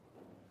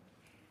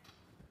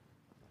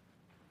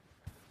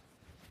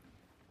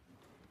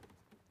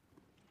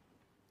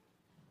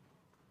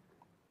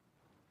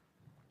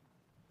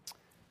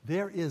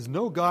There is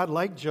no God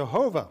like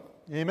Jehovah.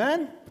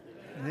 Amen?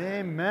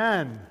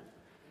 Amen.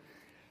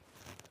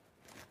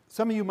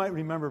 Some of you might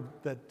remember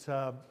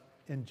that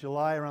in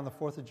July, around the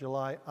 4th of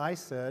July, I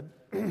said,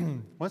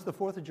 once the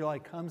 4th of July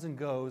comes and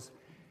goes,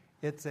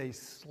 it's a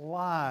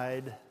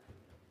slide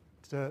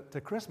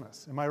to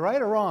Christmas. Am I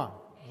right or wrong?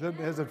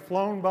 Has it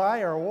flown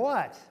by or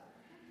what?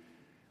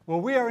 Well,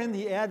 we are in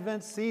the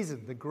Advent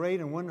season, the great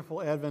and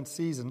wonderful Advent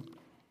season.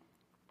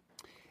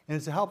 And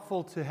it's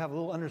helpful to have a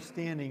little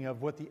understanding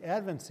of what the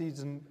Advent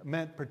season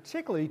meant,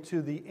 particularly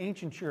to the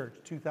ancient church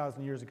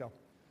 2,000 years ago.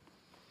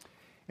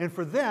 And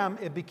for them,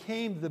 it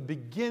became the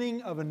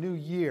beginning of a new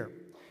year.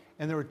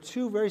 And there were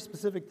two very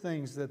specific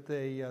things that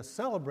they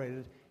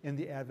celebrated in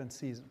the Advent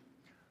season.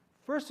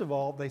 First of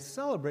all, they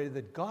celebrated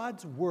that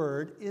God's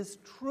Word is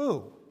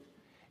true.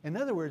 In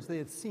other words, they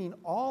had seen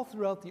all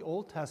throughout the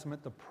Old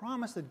Testament the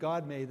promise that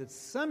God made that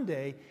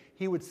someday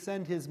He would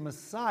send His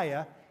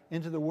Messiah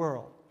into the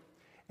world.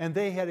 And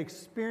they had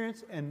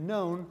experienced and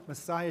known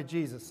Messiah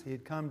Jesus. He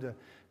had come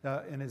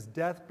to, in His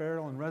death,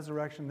 burial, and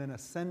resurrection, then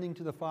ascending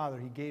to the Father,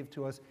 He gave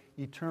to us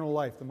eternal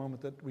life the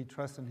moment that we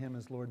trust in Him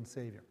as Lord and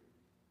Savior.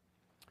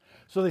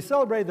 So they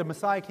celebrated the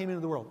Messiah came into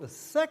the world. The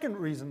second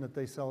reason that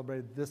they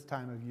celebrated this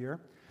time of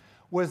year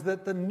was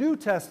that the New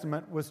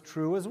Testament was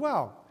true as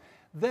well.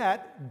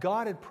 That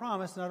God had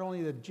promised not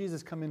only that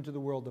Jesus come into the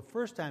world the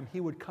first time, He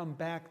would come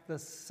back the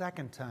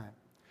second time.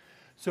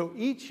 So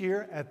each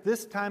year, at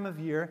this time of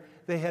year,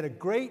 they had a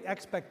great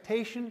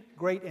expectation,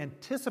 great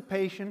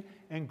anticipation,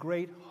 and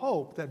great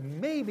hope that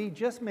maybe,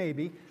 just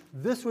maybe,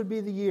 this would be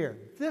the year.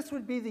 This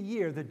would be the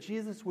year that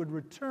Jesus would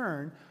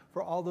return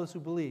for all those who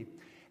believe.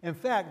 In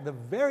fact, the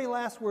very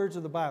last words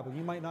of the Bible,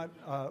 you might not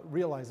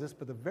realize this,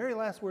 but the very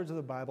last words of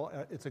the Bible,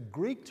 it's a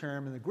Greek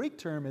term, and the Greek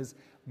term is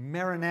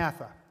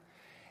Maranatha.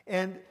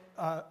 And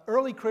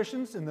early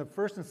Christians in the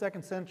first and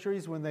second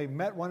centuries, when they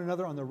met one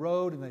another on the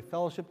road and they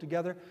fellowshiped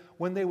together,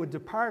 when they would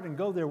depart and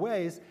go their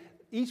ways,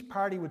 each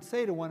party would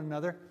say to one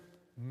another,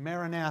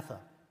 Maranatha.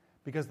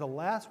 Because the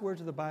last words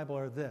of the Bible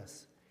are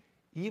this,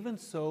 even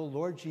so,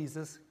 Lord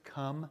Jesus,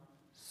 come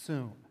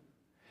soon.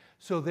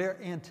 So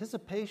their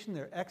anticipation,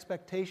 their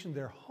expectation,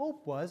 their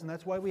hope was, and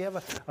that's why we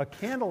have a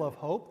candle of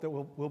hope that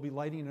we'll be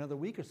lighting in another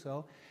week or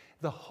so.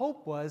 The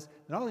hope was,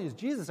 not only is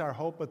Jesus our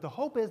hope, but the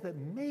hope is that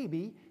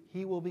maybe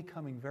He will be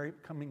coming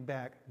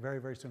back very,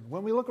 very soon.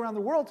 When we look around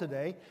the world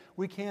today,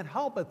 we can't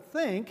help but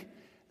think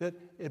that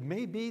it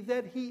may be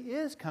that He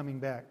is coming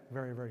back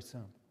very, very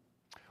soon.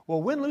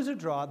 Well, win, lose, or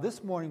draw,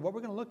 this morning, what we're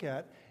going to look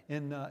at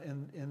in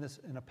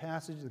a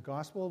passage, the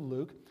Gospel of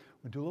Luke,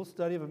 we'll do a little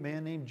study of a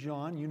man named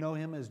John. You know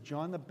him as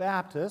John the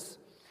Baptist.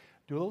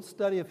 Do a little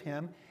study of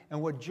him.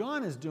 And what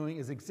John is doing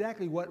is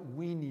exactly what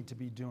we need to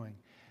be doing.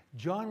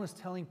 John was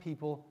telling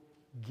people,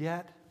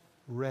 get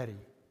ready.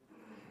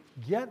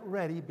 Get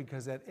ready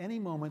because at any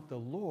moment the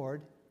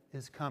Lord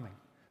is coming.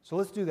 So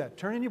let's do that.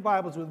 Turn in your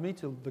Bibles with me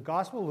to the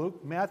Gospel of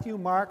Luke, Matthew,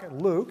 Mark,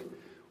 and Luke.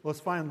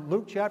 Let's find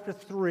Luke chapter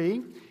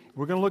 3.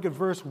 We're going to look at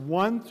verse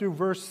 1 through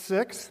verse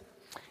 6.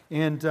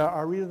 And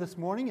our reader this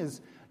morning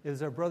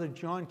is our brother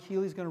John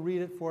Keeley. He's going to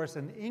read it for us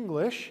in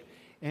English.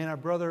 And our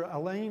brother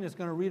Alain is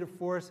going to read it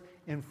for us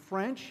in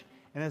French.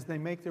 And as they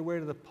make their way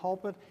to the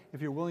pulpit,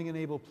 if you're willing and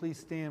able, please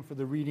stand for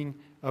the reading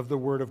of the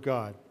Word of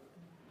God.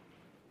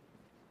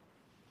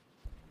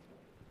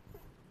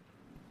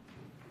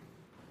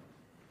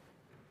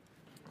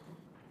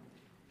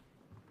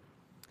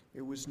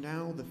 It was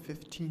now the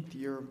 15th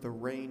year of the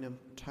reign of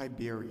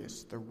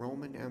Tiberius, the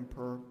Roman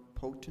Emperor.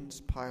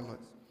 Pontius Pilate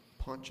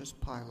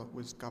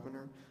was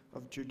governor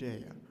of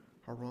Judea.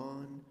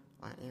 Haran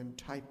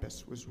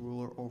Antipas was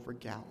ruler over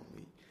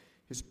Galilee.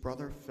 His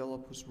brother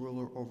Philip was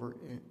ruler over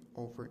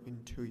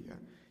Iturea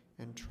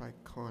and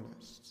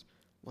Trachonitis.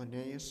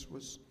 Linnaeus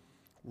was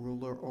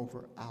ruler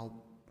over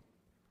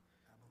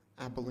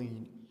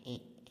Abilene.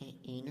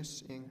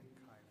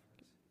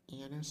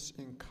 Annas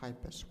and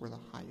Caiaphas were the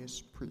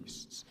highest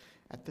priests.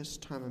 At this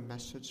time a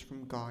message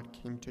from God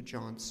came to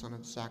John, son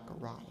of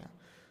Zechariah,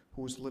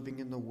 who was living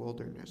in the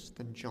wilderness.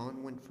 Then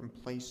John went from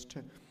place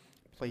to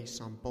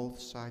place on both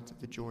sides of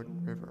the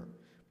Jordan River,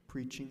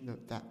 preaching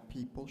that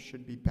people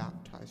should be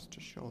baptized to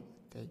show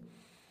that they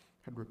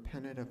had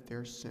repented of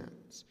their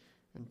sins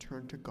and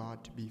turned to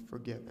God to be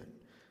forgiven.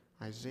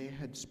 Isaiah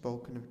had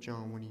spoken of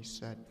John when he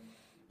said,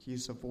 "He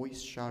is a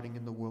voice shouting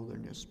in the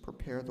wilderness,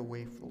 prepare the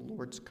way for the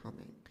Lord's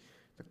coming.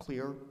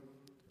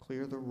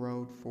 Clear the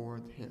road for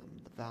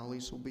him. The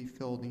valleys will be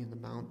filled and the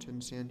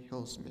mountains and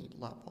hills made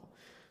level.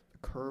 The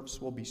curves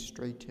will be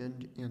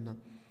straightened and the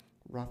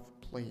rough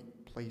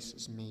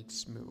places made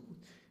smooth.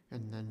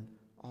 And then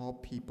all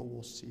people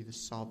will see the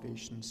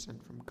salvation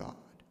sent from God."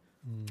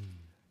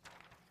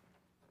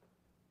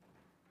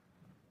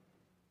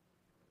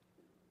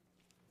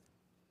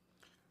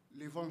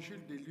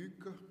 L'évangile de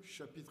Luc,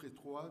 chapitre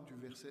 3, du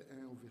verset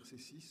 1 au verset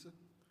 6.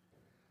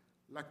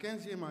 La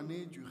 15e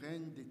année du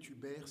règne de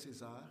Tibère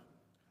César,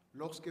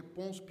 lorsque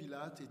Ponce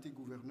Pilate était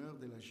gouverneur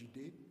de la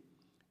Judée,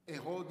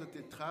 Hérode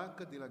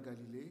tétrarque de la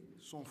Galilée,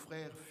 son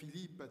frère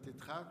Philippe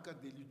tétrarque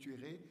de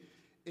l'Ituérée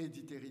et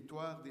du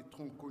territoire des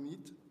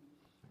Tronconites,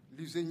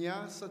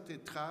 Lysenias,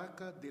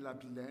 tétrarque de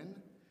l'Abilène,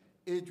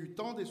 et du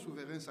temps des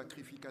souverains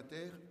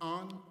sacrificataires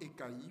Anne et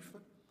Caïphe,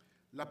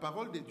 la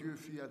parole de Dieu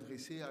fut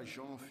adressée à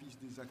Jean, fils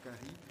de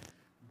Zacharie,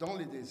 dans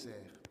le désert.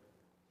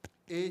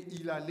 Et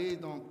il allait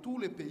dans tous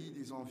les pays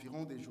des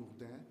environs des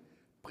Jourdains,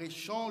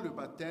 prêchant le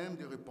baptême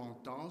de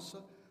repentance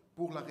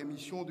pour la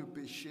rémission de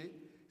péchés,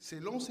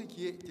 selon ce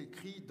qui est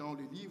écrit dans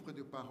le livre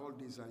de paroles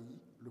d'Ésaïe,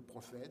 le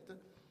prophète.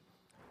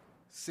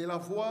 C'est la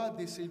voix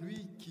de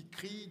celui qui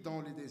crie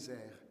dans le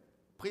désert.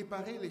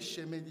 Préparez les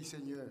chemins du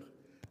Seigneur,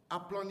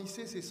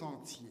 aplanissez ses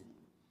sentiers.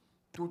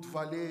 Toute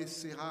vallée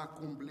sera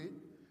comblée,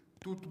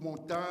 toute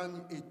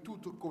montagne et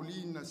toute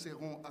colline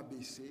seront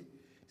abaissées.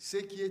 Ce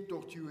qui est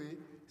tortueux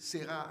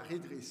sera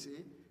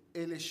redressé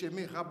et les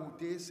chemins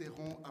rabotés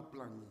seront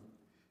aplanis.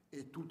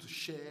 Et toute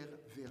chair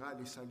verra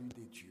le salut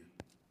de Dieu.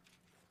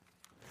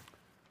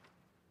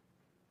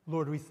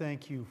 Lord, we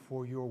thank you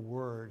for your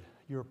word,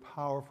 your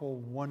powerful,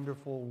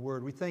 wonderful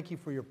word. We thank you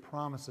for your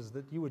promises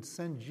that you would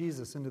send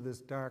Jesus into this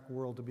dark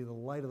world to be the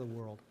light of the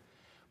world.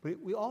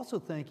 But we also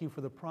thank you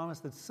for the promise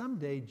that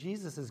someday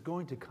Jesus is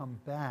going to come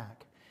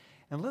back.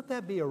 And let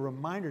that be a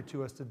reminder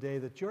to us today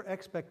that your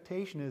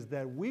expectation is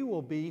that we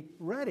will be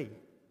ready.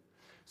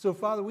 So,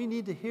 Father, we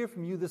need to hear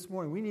from you this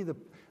morning. We need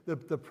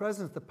the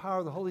presence, the power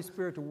of the Holy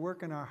Spirit to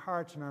work in our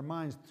hearts and our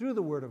minds through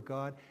the Word of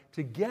God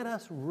to get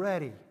us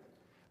ready,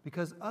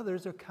 because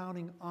others are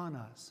counting on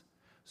us.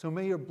 So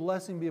may your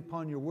blessing be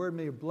upon your word.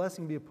 May your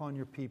blessing be upon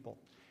your people.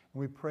 And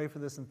we pray for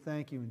this and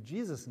thank you. In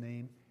Jesus'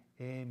 name,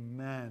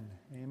 amen.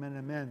 Amen,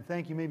 amen.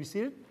 Thank you. You may be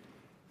seated.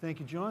 Thank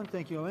you, John.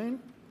 Thank you, Elaine.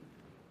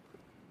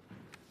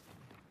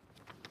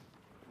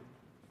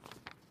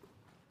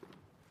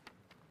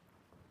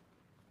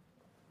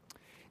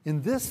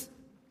 In this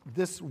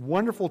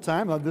wonderful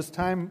time, this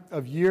time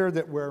of year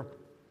that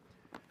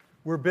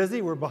we're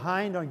busy, we're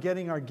behind on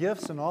getting our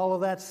gifts and all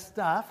of that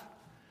stuff,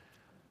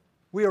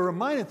 we are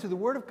reminded through the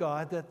Word of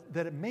God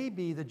that it may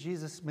be that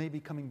Jesus may be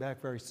coming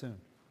back very soon.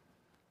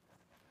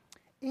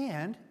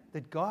 And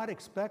that God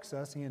expects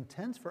us, He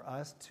intends for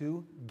us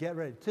to get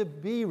ready, to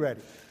be ready.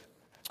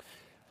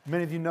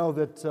 Many of you know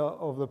that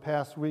over the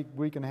past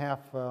week and a half,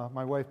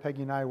 my wife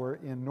Peggy and I were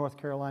in North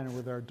Carolina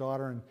with our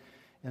daughter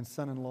and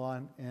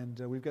son-in-law, and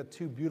we've got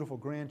 2 beautiful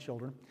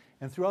grandchildren.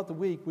 And throughout the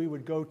week, we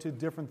would go to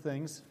different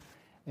things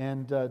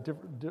and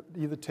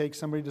either take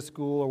somebody to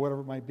school or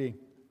whatever it might be.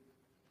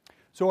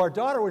 So our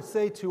daughter would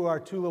say to our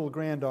 2 little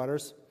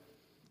granddaughters,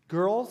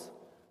 "Girls,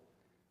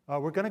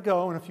 we're going to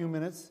go in a few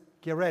minutes.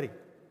 Get ready."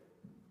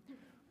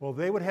 Well,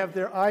 they would have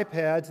their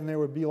iPads, and they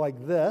would be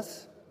like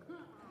this,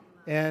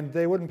 and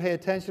they wouldn't pay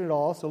attention at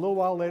all. So a little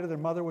while later, their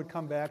mother would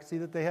come back, see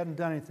that they hadn't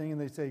done anything,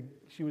 and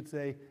she would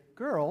say,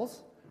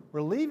 "Girls,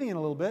 we're leaving in a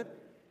little bit.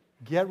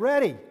 Get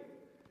ready."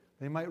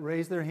 They might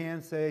raise their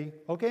hand, say,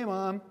 "Okay,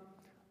 Mom." A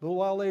little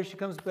while later, she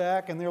comes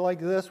back, and they're like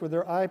this with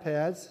their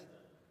iPads.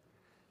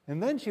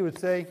 And then she would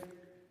say,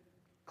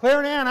 "Claire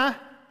and Anna,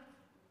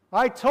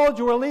 I told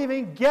you we're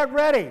leaving. Get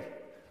ready."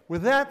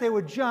 With that, they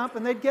would jump,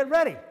 and they'd get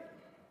ready.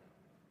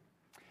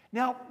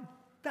 Now,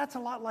 that's a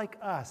lot like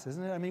us,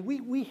 isn't it? I mean,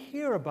 we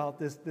hear about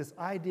this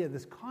idea,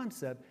 this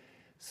concept.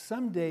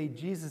 Someday,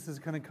 Jesus is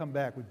going to come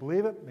back. We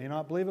believe it, may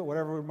not believe it,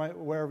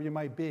 wherever you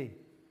might be.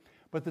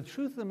 But the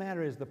truth of the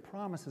matter is the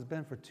promise has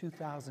been for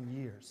 2,000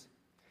 years.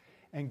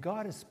 And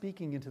God is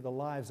speaking into the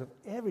lives of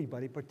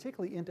everybody,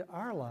 particularly into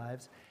our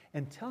lives,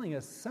 and telling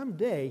us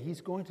someday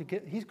He's going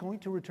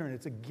to return.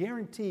 It's a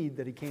guarantee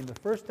that He came the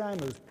first time,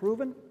 it was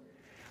proven,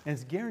 and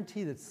it's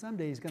guaranteed that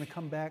someday He's going to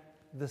come back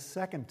the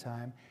second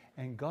time,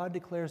 and God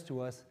declares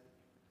to us,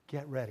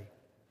 get ready.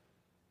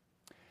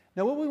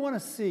 Now, what we want to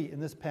see in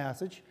this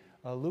passage,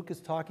 Luke is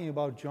talking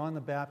about John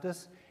the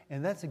Baptist,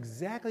 and that's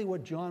exactly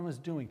what John was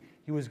doing.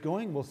 He was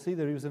going, we'll see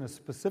that he was in a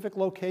specific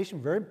location,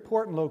 very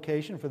important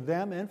location for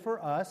them and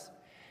for us,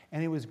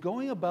 and he was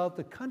going about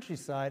the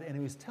countryside, and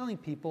he was telling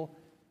people,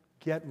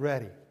 get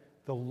ready.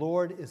 The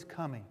Lord is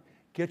coming.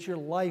 Get your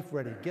life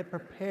ready. Get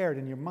prepared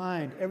in your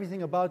mind,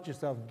 everything about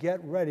yourself.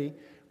 Get ready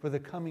for the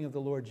coming of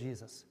the Lord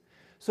Jesus.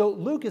 So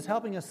Luke is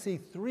helping us see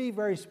 3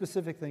 very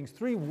specific things,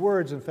 3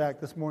 words, in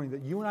fact, this morning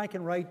that you and I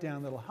can write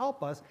down that will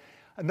help us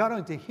not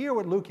only to hear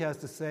what Luke has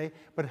to say,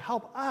 but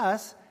help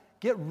us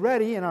get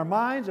ready in our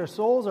minds, our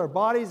souls, our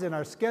bodies, and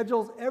our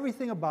schedules,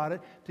 everything about it,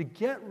 to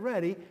get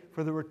ready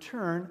for the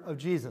return of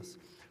Jesus.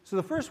 So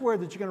the first word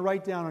that you're going to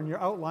write down on your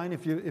outline,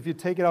 if you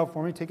take it out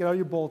for me, take it out of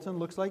your bulletin,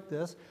 looks like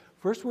this.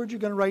 First word you're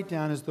going to write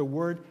down is the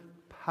word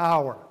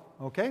power,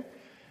 okay?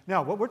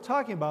 Now, what we're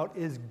talking about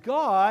is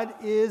God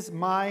is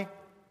my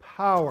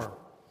power.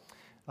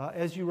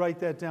 As you write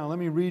that down, let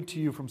me read to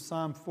you from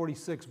Psalm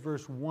 46,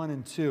 verse 1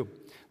 and 2.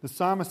 The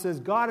psalmist says,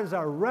 God is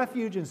our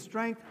refuge and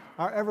strength,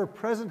 our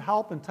ever-present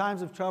help in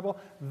times of trouble.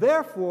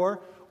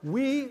 Therefore,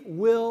 we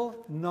will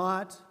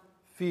not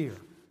fear.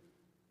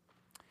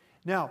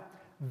 Now,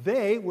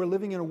 they were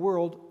living in a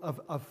world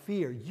of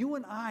fear. You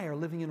and I are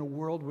living in a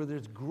world where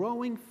there's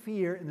growing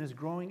fear and there's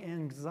growing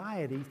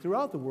anxiety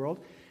throughout the world,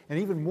 and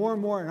even more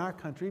and more in our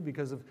country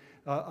because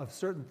of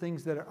certain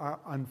things that are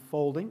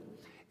unfolding.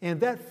 And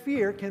that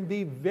fear can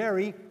be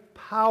very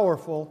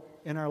powerful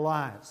in our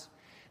lives.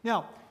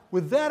 Now,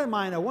 with that in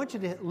mind, I want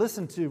you to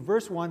listen to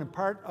verse 1 and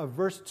part of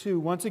verse 2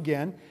 once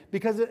again,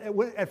 because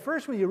at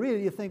first when you read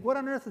it, you think, what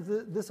on earth is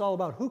this all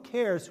about? Who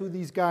cares who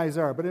these guys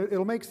are? But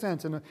it'll make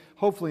sense,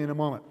 hopefully in a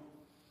moment.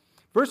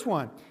 Verse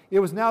 1, it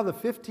was now the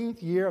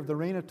 15th year of the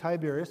reign of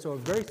Tiberius, so a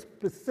very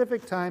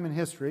specific time in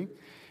history.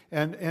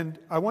 And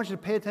I want you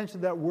to pay attention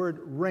to that word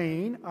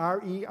reign,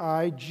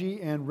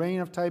 R-E-I-G-N, reign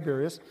of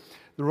Tiberius,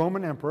 the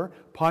Roman emperor.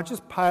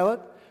 Pontius Pilate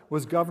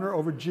was governor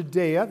over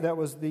Judea, that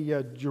was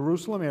the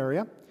Jerusalem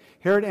area.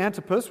 Herod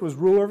Antipas was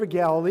ruler over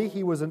Galilee.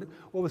 He was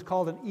what was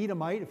called an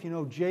Edomite. If you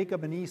know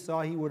Jacob and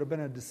Esau, he would have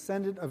been a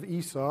descendant of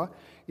Esau.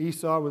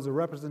 Esau was a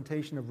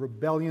representation of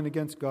rebellion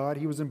against God.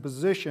 He was in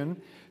position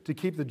to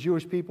keep the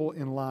Jewish people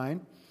in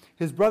line.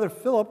 His brother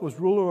Philip was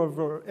ruler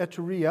over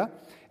Etruria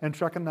and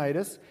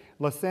Trachonitis.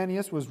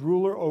 Lysanias was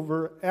ruler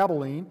over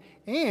Abilene.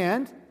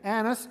 And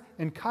Annas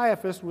and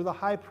Caiaphas were the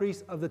high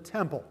priests of the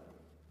temple.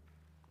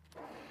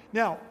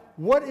 Now,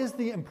 what is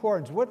the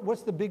importance?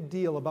 What's the big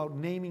deal about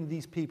naming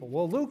these people?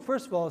 Well, Luke,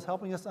 first of all, is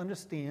helping us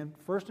understand,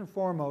 first and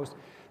foremost,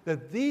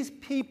 that these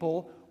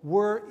people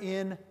were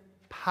in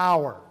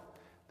power.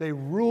 They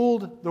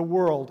ruled the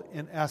world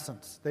in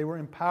essence. They were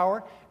in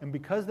power, and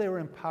because they were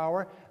in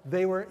power,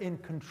 they were in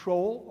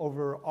control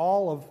over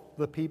all of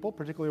the people,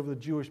 particularly over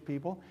the Jewish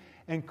people.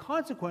 And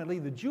consequently,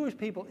 the Jewish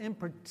people in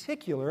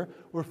particular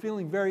were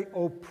feeling very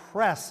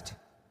oppressed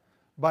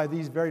by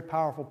these very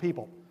powerful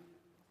people.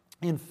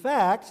 In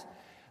fact,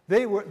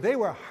 they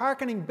were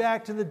hearkening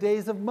back to the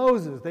days of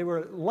Moses. They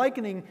were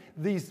likening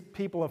these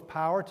people of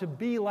power to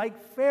be like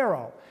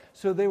Pharaoh.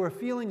 So they were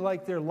feeling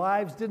like their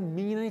lives didn't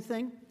mean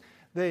anything.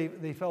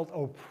 They felt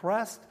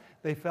oppressed.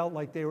 They felt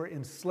like they were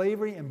in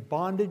slavery and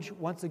bondage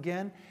once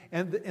again.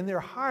 And in their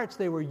hearts,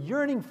 they were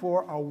yearning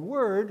for a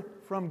word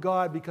from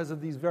God because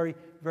of these very,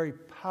 very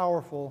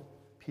powerful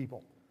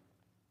people.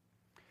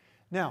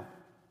 Now,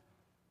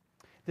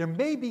 there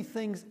may be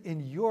things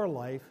in your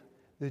life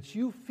that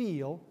you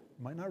feel,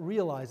 you might not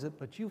realize it,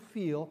 but you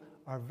feel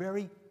are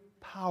very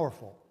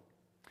powerful.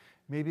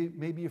 Maybe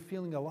you're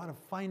feeling a lot of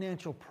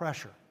financial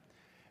pressure.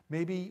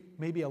 Maybe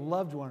a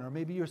loved one, or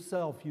maybe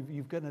yourself,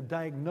 you've gotten a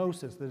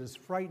diagnosis that is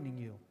frightening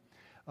you.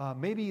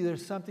 Maybe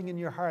there's something in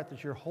your heart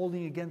that you're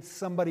holding against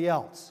somebody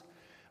else.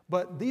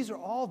 But these are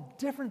all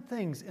different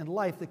things in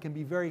life that can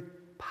be very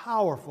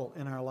powerful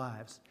in our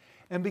lives.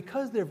 And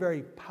because they're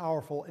very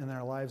powerful in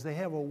our lives, they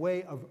have a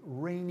way of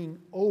reigning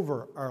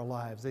over our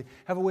lives. They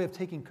have a way of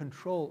taking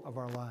control of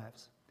our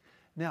lives.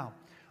 Now,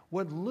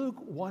 what Luke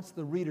wants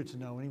the reader to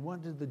know, and he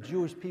wanted the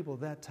Jewish people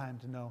at that time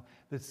to know,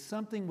 that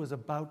something was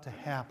about to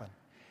happen.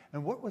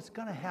 And what was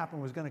going to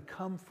happen was going to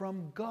come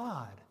from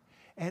God.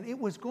 And it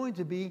was going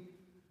to be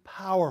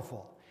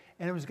powerful.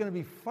 And it was going to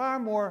be far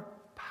more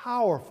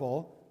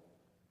powerful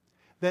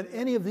than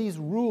any of these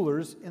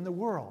rulers in the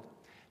world.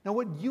 Now,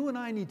 what you and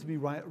I need to be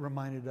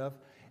reminded of,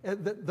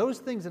 that those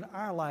things in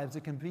our lives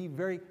that can be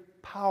very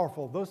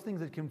powerful, those things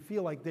that can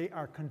feel like they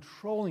are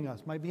controlling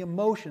us, might be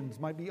emotions,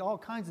 might be all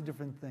kinds of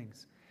different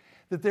things,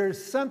 that there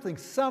is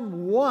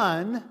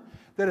someone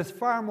that is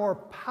far more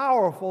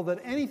powerful than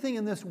anything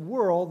in this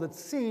world that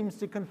seems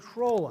to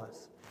control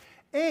us.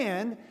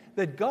 And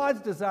that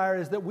God's desire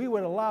is that we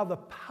would allow the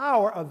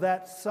power of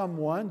that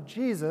someone,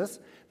 Jesus,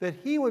 that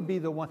he would be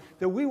the one,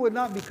 that we would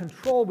not be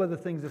controlled by the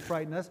things that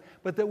frighten us,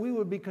 but that we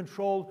would be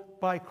controlled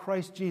by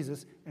Christ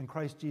Jesus and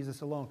Christ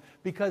Jesus alone.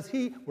 Because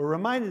we're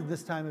reminded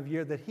this time of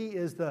year that he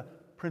is the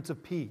Prince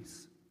of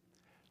Peace.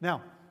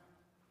 Now,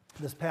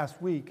 this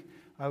past week,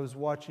 I was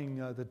watching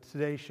the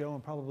Today Show,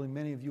 and probably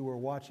many of you were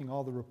watching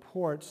all the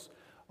reports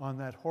on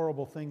that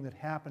horrible thing that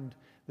happened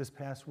this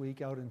past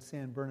week out in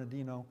San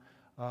Bernardino,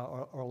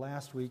 or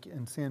last week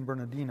in San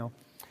Bernardino.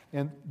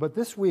 But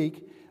this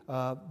week,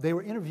 they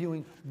were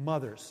interviewing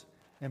mothers,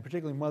 and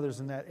particularly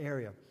mothers in that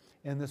area.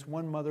 And this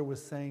one mother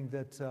was saying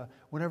that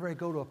whenever I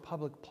go to a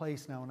public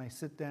place now and I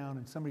sit down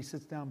and somebody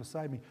sits down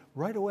beside me,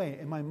 right away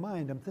in my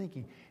mind I'm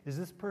thinking, is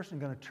this person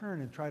going to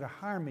turn and try to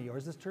harm me? Or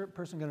is this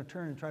person going to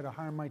turn and try to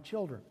harm my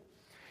children?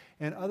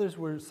 And others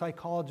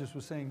psychologists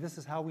were saying this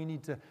is how we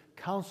need to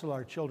counsel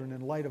our children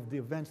in light of the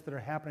events that are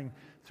happening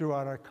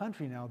throughout our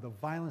country now, the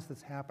violence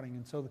that's happening.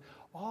 And so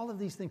all of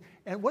these things,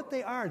 and what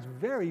they are is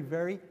very,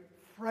 very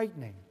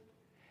frightening.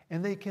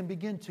 And they can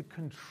begin to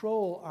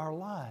control our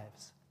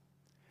lives.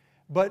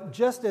 But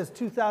just as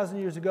 2,000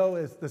 years ago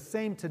is the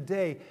same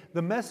today,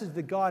 the message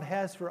that God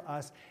has for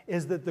us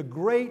is that the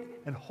great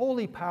and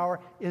holy power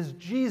is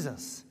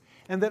Jesus.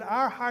 And that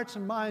our hearts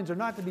and minds are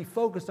not to be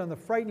focused on the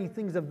frightening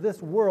things of this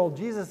world.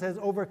 Jesus has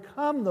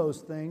overcome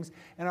those things,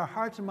 and our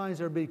hearts and minds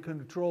are being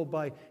controlled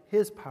by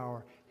his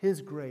power,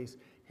 his grace,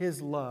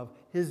 his love,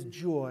 his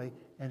joy,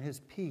 and his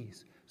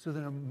peace. So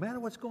that no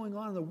matter what's going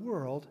on in the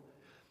world,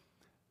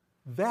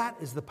 that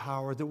is the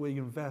power that we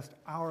invest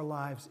our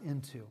lives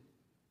into.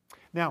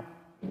 Now,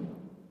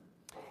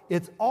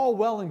 it's all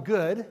well and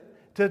good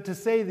to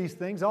say these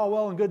things, all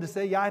well and good to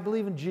say, yeah, I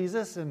believe in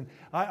Jesus and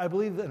I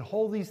believe and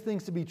hold these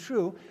things to be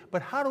true,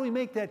 but how do we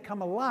make that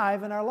come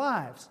alive in our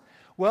lives?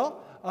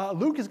 Well,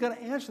 Luke is going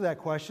to answer that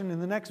question in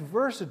the next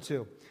verse or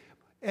two.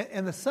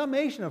 And the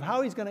summation of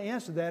how he's going to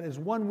answer that is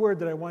one word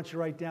that I want you to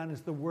write down,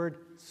 is the word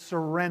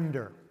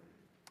surrender.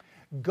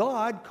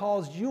 God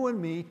calls you and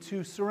me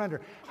to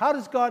surrender. How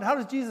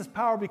does Jesus'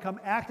 power become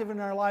active in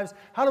our lives?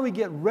 How do we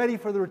get ready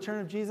for the return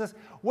of Jesus?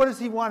 What does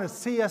he want to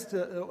see us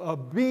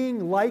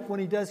being like when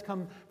he does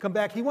come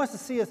back? He wants to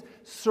see us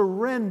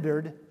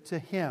surrendered to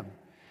him.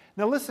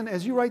 Now listen,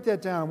 as you write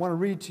that down, I want to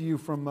read to you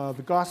from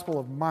the Gospel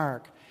of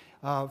Mark,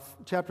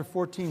 chapter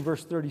 14,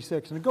 verse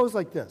 36. And it goes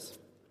like this.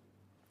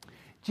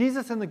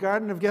 Jesus in the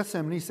Garden of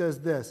Gethsemane says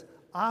this,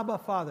 Abba,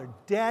 Father,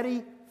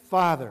 Daddy,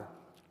 Father,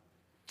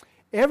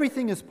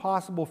 everything is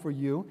possible for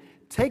you.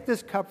 Take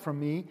this cup from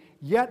me,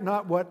 yet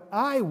not what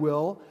I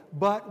will,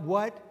 but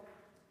what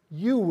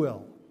you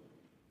will.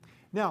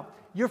 Now,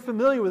 you're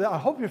familiar with that. I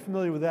hope you're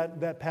familiar with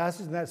that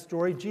passage and that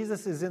story.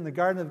 Jesus is in the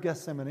Garden of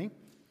Gethsemane.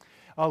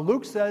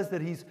 Luke says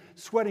that he's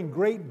sweating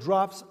great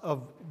drops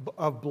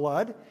of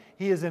blood.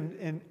 He is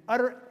in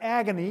utter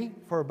agony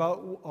for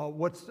about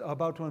what's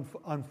about to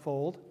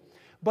unfold.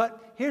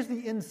 But here's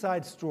the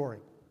inside story.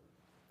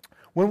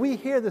 When we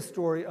hear the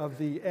story of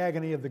the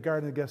agony of the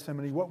Garden of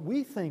Gethsemane, what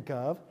we think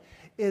of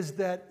is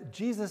that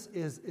Jesus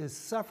is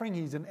suffering.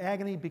 He's in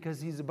agony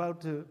because he's about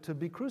to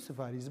be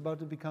crucified. He's about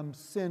to become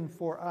sin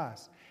for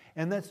us.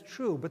 And that's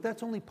true, but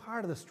that's only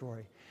part of the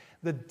story.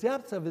 The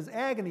depth of his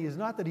agony is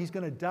not that he's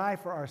going to die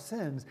for our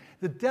sins.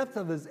 The depth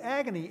of his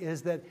agony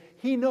is that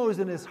he knows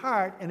in his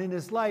heart and in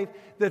his life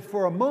that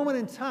for a moment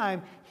in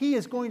time, he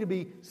is going to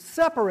be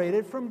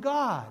separated from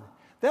God.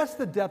 That's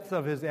the depth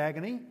of his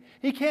agony.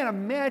 He can't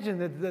imagine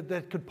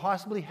that could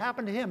possibly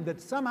happen to him,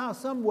 that somehow,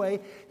 some way,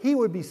 he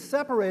would be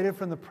separated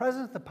from the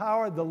presence, the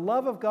power, the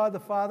love of God the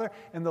Father,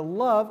 and the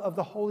love of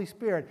the Holy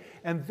Spirit.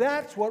 And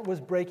that's what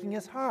was breaking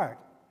his heart.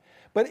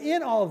 But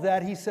in all of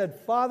that, he said,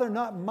 Father,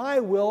 not my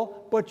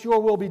will, but your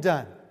will be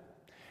done.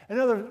 In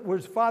other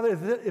words, Father,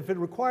 if it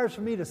requires for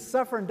me to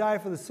suffer and die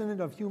for the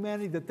sin of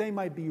humanity, that they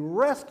might be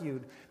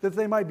rescued, that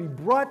they might be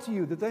brought to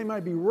you, that they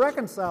might be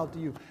reconciled to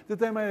you, that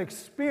they might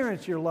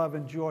experience your love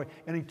and joy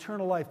and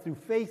eternal life through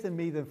faith in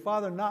me, then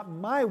Father, not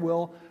my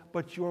will,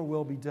 but your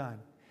will be done.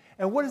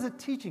 And what is it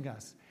teaching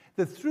us?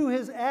 That through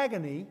his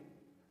agony,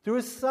 through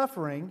his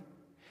suffering,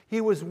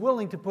 he was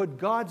willing to put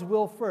God's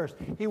will first.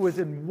 He was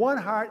in one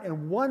heart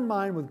and one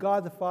mind with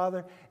God the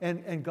Father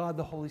and God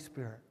the Holy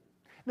Spirit.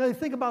 Now,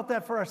 think about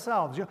that for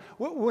ourselves.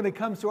 When it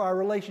comes to our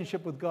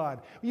relationship with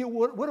God,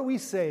 what do we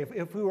say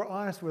if we were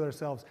honest with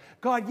ourselves?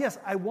 God, yes,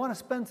 I want to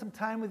spend some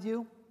time with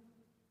you.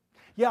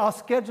 Yeah, I'll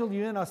schedule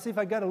you in. I'll see if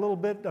I got a little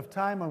bit of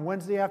time on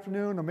Wednesday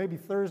afternoon or maybe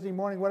Thursday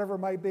morning, whatever it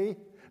might be.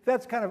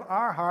 That's kind of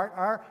our heart,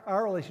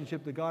 our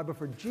relationship to God. But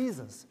for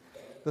Jesus,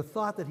 the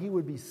thought that he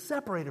would be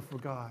separated from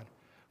God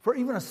for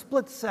even a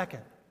split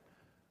second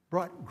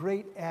brought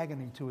great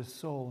agony to his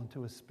soul and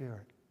to his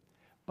spirit.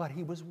 But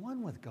he was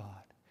one with God.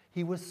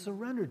 He was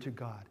surrendered to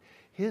God.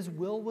 His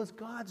will was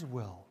God's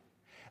will.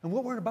 And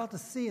what we're about to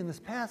see in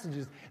this passage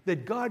is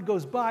that God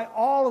goes by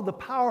all of the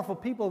powerful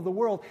people of the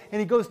world,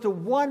 and he goes to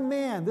one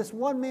man, this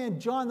one man,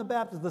 John the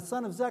Baptist, the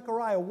son of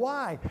Zechariah.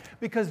 Why?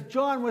 Because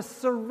John was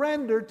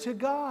surrendered to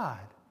God.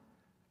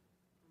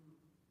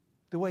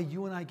 The way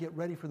you and I get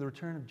ready for the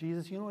return of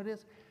Jesus, you know what it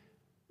is?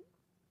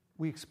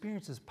 We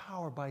experience his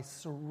power by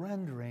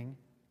surrendering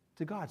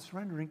to God,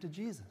 surrendering to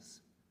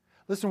Jesus.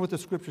 Listen to what the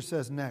scripture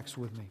says next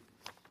with me.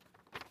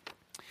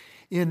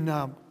 In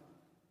the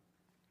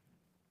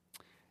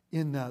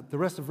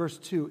rest of verse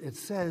 2, it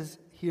says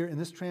here in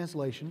this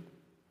translation,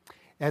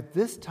 at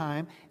this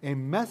time, a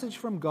message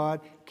from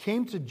God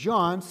came to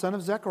John, son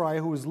of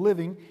Zechariah, who was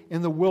living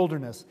in the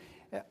wilderness.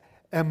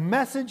 A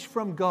message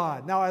from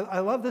God. Now, I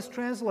love this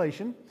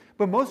translation,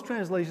 but most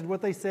translations,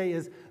 what they say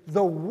is,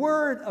 the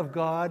word of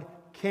God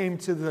came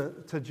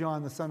to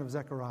John, the son of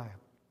Zechariah.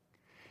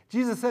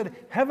 Jesus said,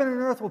 heaven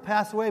and earth will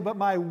pass away, but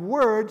my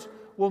words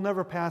will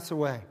never pass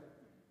away.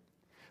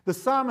 The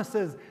psalmist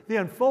says, the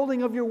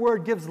unfolding of your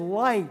word gives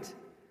light,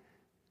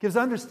 gives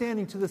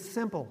understanding to the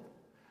simple.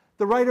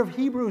 The writer of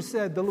Hebrews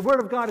said, the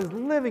word of God is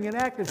living and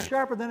active,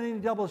 sharper than any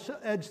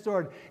double-edged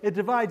sword. It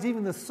divides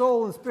even the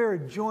soul and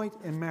spirit, joint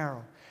and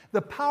marrow.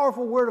 The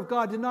powerful word of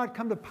God did not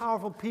come to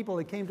powerful people.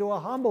 It came to a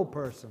humble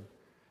person.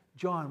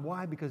 John,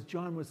 why? Because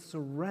John was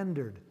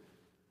surrendered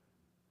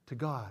to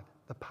God,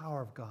 the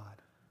power of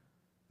God.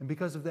 And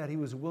because of that, he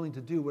was willing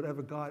to do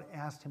whatever God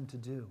asked him to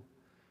do.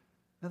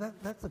 Now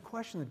that's the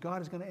question that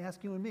God is going to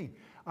ask you and me.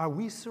 Are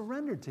we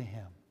surrendered to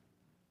him?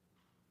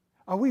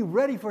 Are we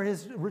ready for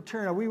his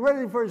return? Are we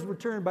ready for his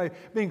return by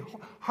being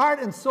heart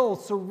and soul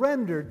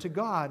surrendered to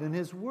God and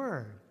his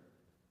word?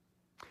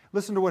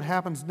 Listen to what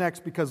happens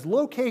next, because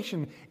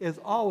location is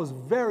always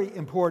very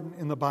important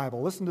in the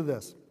Bible. Listen to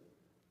this.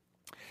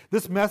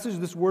 This message,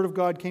 this word of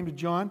God came to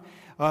John,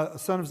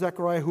 son of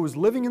Zechariah, who was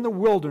living in the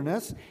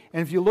wilderness.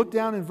 And if you look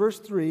down in verse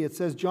 3, it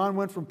says John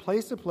went from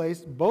place to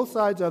place, both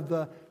sides of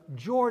the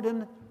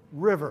Jordan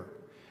River.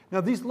 Now,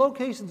 these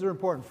locations are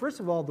important. First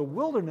of all, the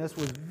wilderness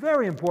was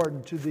very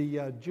important to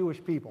the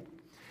Jewish people.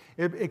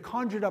 It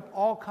conjured up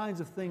all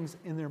kinds of things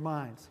in their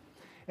minds.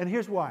 And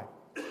here's why.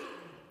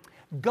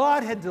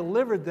 God had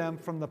delivered them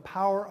from the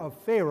power of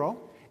Pharaoh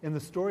in the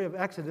story of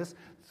Exodus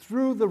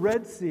through the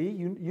Red Sea.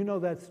 You know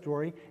that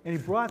story. And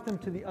he brought them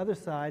to the other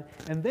side,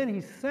 and then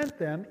he sent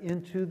them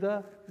into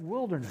the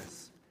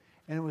wilderness.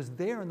 And it was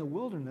there in the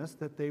wilderness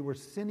that they were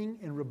sinning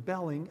and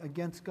rebelling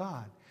against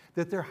God,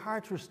 that their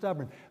hearts were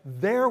stubborn.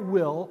 Their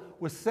will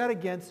was set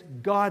against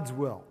God's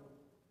will.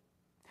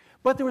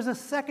 But there was a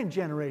second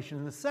generation,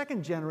 and the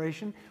second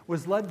generation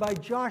was led by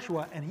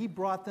Joshua, and he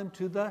brought them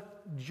to the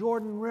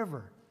Jordan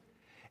River.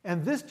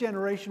 And this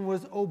generation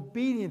was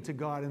obedient to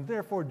God, and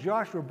therefore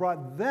Joshua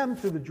brought them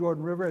to the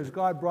Jordan River as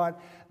God brought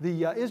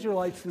the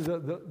Israelites to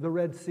the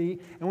Red Sea.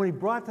 And when he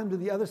brought them to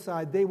the other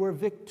side, they were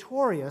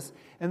victorious,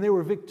 and they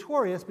were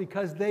victorious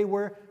because they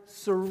were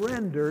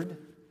surrendered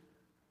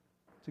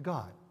to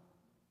God.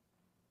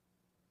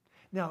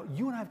 Now,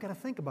 you and I have got to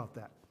think about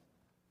that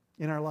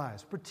in our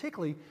lives,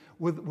 particularly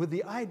with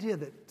the idea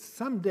that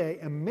someday,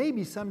 and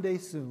maybe someday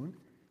soon,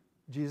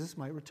 Jesus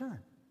might return.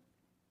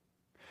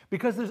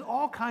 Because there's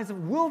all kinds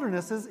of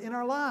wildernesses in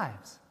our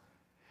lives.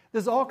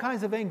 There's all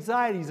kinds of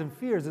anxieties and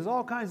fears. There's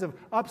all kinds of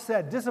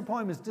upset,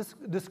 disappointments,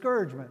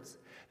 discouragements.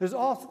 There's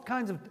all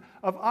kinds of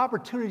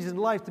opportunities in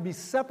life to be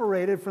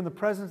separated from the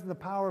presence and the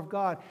power of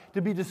God,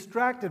 to be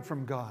distracted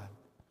from God.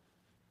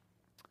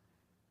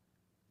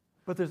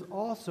 But there's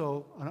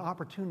also an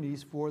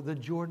opportunities for the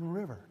Jordan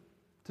River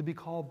to be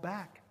called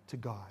back to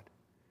God.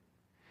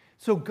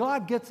 So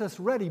God gets us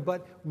ready,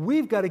 but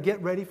we've got to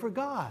get ready for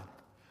God.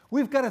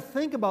 We've got to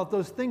think about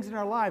those things in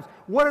our lives.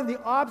 What are the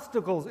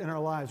obstacles in our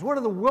lives? What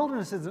are the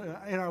wildernesses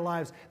in our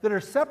lives that are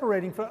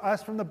separating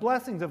us from the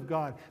blessings of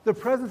God, the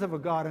presence of a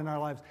God in our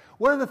lives?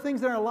 What are the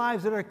things in our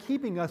lives that are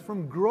keeping us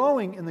from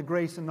growing in the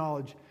grace and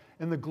knowledge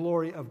and the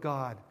glory of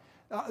God?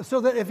 So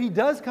that if He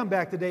does come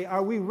back today,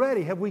 are we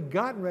ready? Have we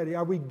gotten ready?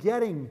 Are we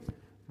getting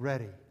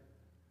ready?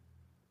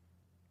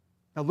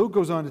 Now, Luke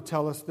goes on to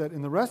tell us that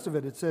in the rest of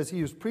it, it says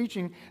he was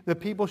preaching that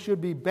people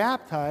should be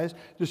baptized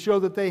to show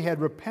that they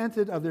had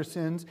repented of their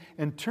sins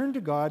and turned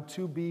to God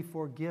to be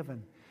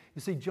forgiven.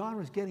 You see, John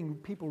was getting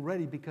people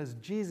ready because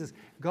Jesus,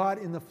 God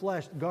in the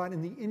flesh, God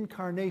in the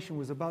incarnation,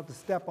 was about to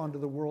step onto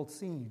the world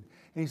scene.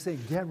 And he's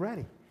saying, get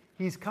ready.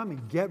 He's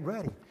coming. Get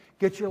ready.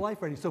 Get your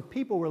life ready. So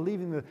people were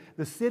leaving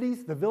the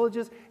cities, the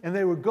villages, and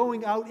they were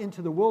going out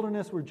into the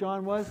wilderness where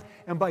John was.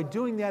 And by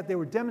doing that, they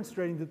were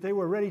demonstrating that they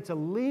were ready to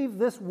leave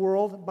this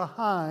world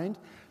behind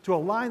to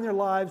align their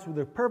lives with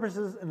the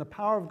purposes and the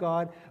power of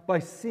God by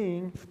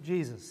seeing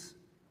Jesus.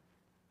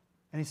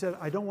 And he said,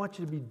 I don't want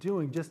you to be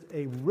doing just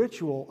a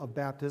ritual of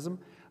baptism.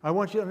 I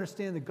want you to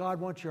understand that God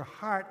wants your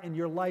heart and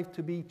your life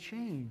to be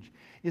changed.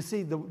 You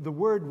see, the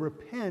word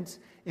repent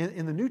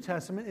in the New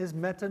Testament is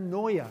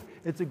metanoia.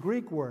 It's a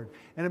Greek word.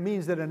 And it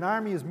means that an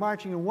army is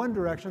marching in one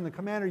direction, the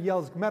commander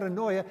yells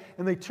metanoia,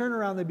 and they turn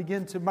around, they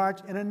begin to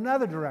march in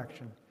another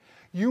direction.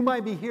 You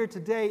might be here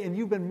today and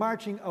you've been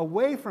marching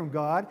away from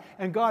God,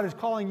 and God is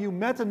calling you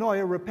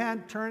metanoia,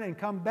 repent, turn, and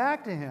come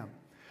back to Him.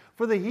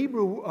 For the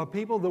Hebrew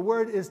people, the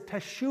word is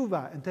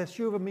teshuvah, and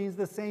teshuvah means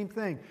the same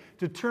thing,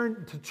 to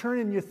turn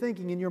in your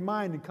thinking, in your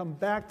mind, and come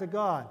back to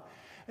God.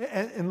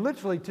 And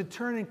literally, to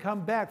turn and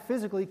come back,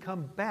 physically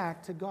come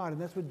back to God.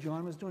 And that's what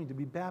John was doing, to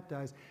be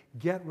baptized.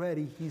 Get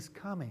ready, He's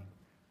coming.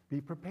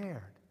 Be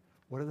prepared.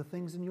 What are the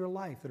things in your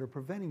life that are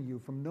preventing you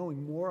from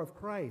knowing more of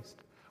Christ?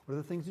 What are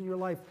the things in your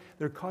life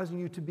that are causing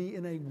you to be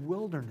in a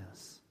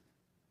wilderness?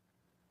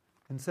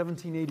 In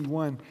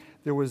 1781,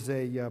 there was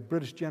a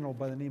British general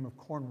by the name of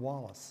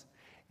Cornwallis.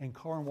 And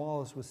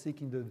Cornwallis was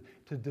seeking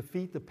to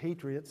defeat the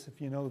Patriots,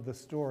 if you know the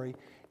story,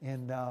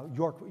 in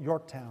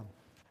Yorktown.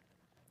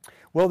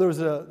 Well, there was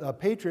a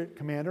Patriot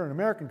commander, an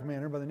American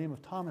commander by the name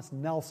of Thomas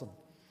Nelson.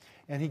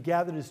 And he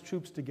gathered his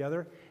troops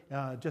together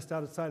just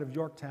outside of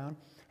Yorktown.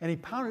 And he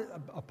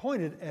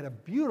appointed at a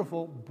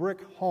beautiful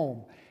brick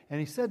home. And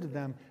he said to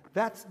them,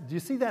 do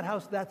you see that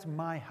house? That's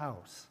my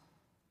house.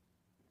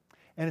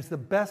 And it's the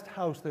best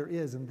house there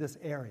is in this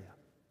area.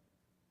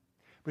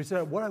 But he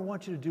said, what I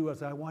want you to do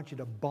is I want you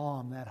to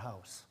bomb that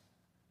house.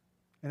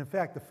 And in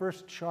fact, the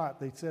first shot,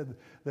 they said,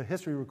 the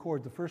history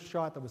records, the first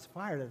shot that was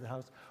fired at the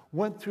house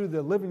went through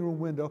the living room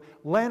window,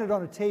 landed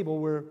on a table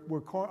where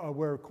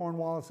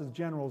Cornwallis's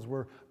generals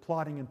were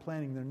plotting and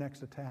planning their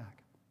next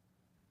attack.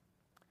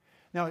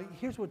 Now,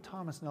 here's what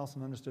Thomas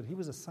Nelson understood. He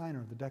was a signer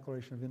of the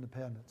Declaration of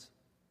Independence.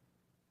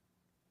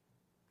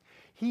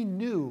 He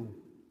knew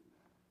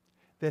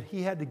that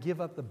he had to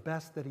give up the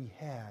best that he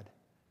had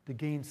to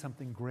gain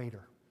something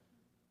greater.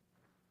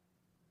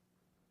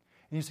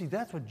 And you see,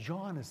 that's what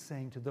John is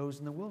saying to those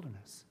in the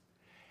wilderness.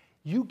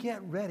 You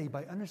get ready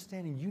by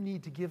understanding you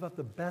need to give up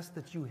the best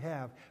that you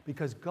have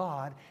because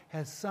God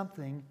has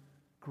something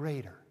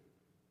greater.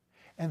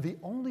 And the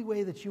only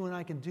way that you and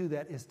I can do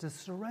that is to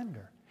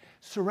surrender.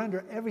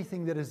 Surrender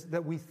everything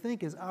that we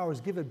think is ours.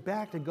 Give it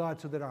back to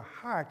God so that our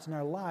hearts and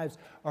our lives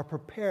are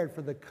prepared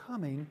for the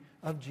coming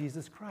of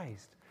Jesus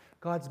Christ.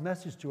 God's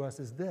message to us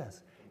is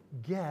this: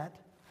 get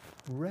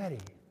ready.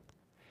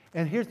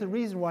 And here's the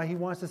reason why He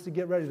wants us to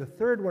get ready. The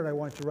third word I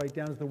want you to write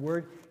down is the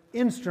word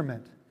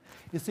instrument.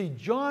 You see,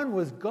 John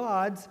was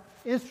God's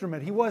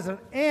instrument. He wasn't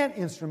an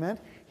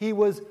instrument. He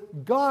was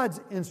God's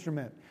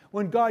instrument.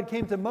 When God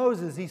came to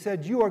Moses, he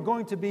said, "You are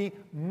going to be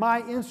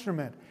my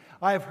instrument.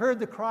 I have heard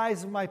the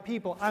cries of my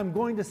people. I'm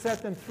going to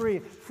set them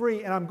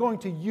free, and I'm going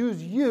to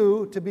use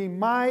you to be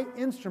my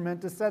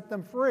instrument to set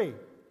them free."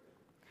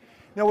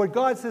 Now, what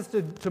God says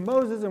to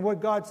Moses and what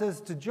God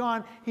says to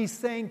John, he's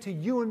saying to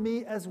you and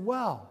me as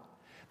well.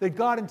 That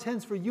God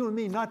intends for you and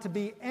me not to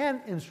be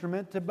an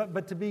instrument,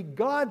 but to be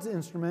God's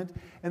instrument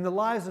in the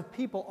lives of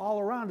people all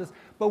around us.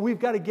 But we've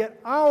got to get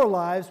our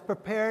lives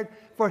prepared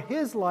for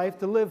His life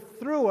to live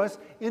through us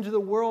into the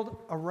world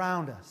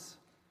around us.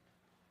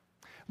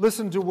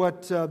 Listen to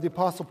what the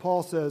Apostle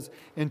Paul says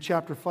in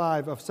chapter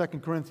 5 of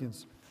 2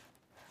 Corinthians.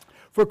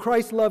 "For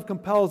Christ's love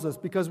compels us,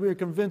 because we are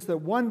convinced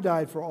that one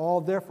died for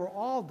all, therefore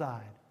all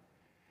died.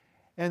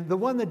 And the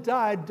one that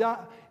died,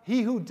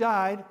 he who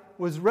died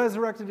was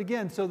resurrected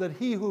again, so that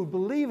he who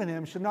believe in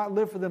him should not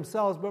live for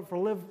themselves, but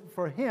live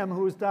for him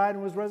who has died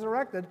and was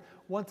resurrected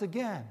once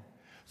again."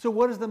 So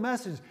what is the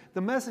message?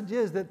 The message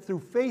is that through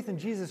faith in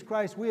Jesus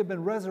Christ, we have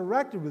been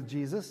resurrected with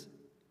Jesus.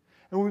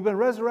 And we've been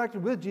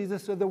resurrected with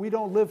Jesus so that we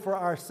don't live for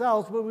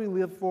ourselves, but we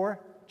live for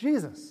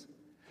Jesus.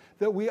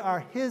 That we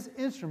are His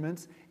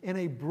instruments in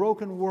a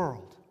broken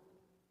world.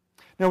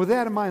 Now, with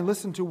that in mind,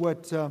 listen to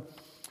what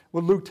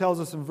Luke tells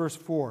us in verse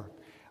 4.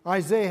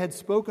 Isaiah had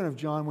spoken of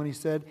John when he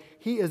said,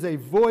 "He is a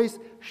voice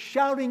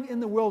shouting in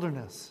the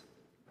wilderness."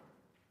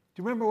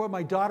 Do you remember what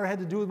my daughter had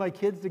to do with my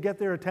kids to get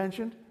their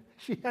attention?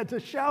 She had to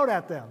shout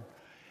at them.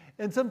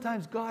 And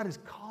sometimes God is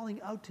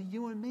calling out to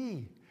you and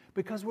me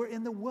because we're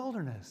in the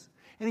wilderness.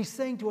 And He's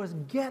saying to us,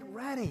 get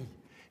ready.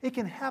 It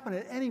can happen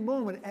at any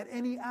moment, at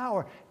any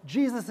hour.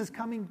 Jesus is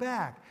coming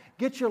back.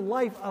 Get your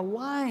life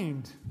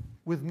aligned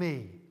with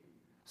me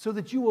so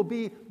that you will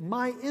be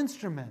my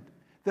instrument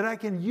that I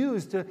can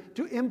use to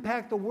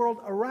impact the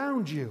world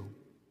around you.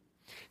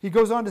 He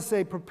goes on to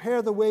say,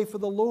 "Prepare the way for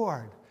the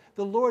Lord."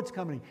 The Lord's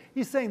coming.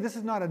 He's saying this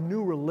is not a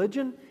new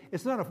religion.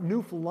 It's not a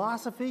new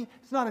philosophy.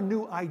 It's not a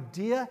new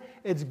idea.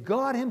 It's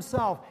God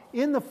Himself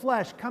in the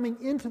flesh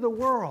coming into the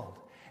world.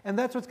 And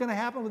that's what's going to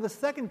happen with the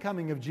second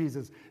coming of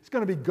Jesus. It's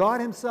going to be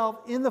God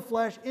Himself in the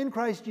flesh, in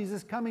Christ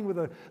Jesus, coming with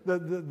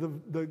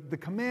the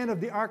command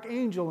of the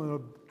archangel and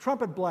a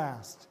trumpet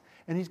blast.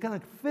 And He's going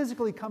to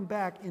physically come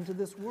back into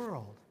this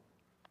world.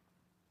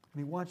 And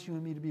He wants you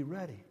and me to be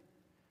ready.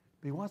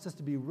 But He wants us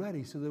to be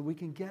ready so that we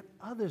can get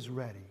others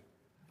ready.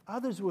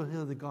 Others will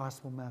hear the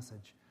gospel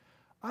message.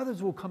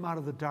 Others will come out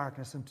of the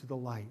darkness into the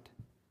light.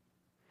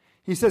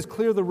 He says,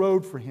 clear the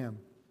road for Him.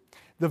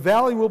 The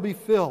valley will be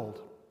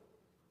filled,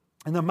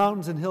 and the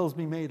mountains and hills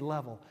be made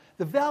level.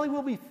 The valley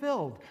will be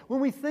filled.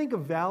 When we think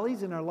of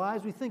valleys in our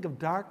lives, we think of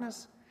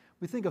darkness.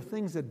 We think of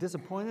things that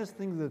disappoint us,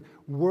 things that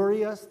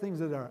worry us, things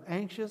that are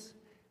anxious.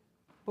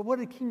 But what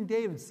did King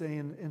David say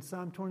in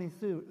Psalm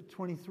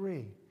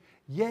 23?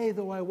 "Yea,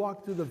 though I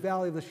walk through the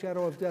valley of the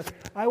shadow of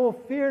death, I will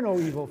fear no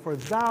evil, for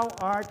Thou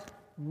art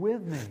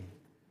with me."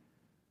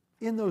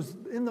 In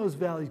those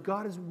valleys,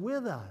 God is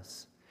with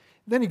us.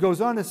 Then he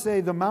goes on to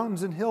say, the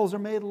mountains and hills are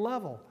made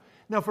level.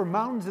 Now, for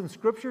mountains in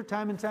Scripture,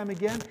 time and time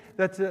again,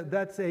 that's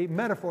a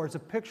metaphor. It's a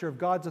picture of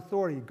God's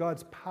authority,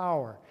 God's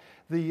power.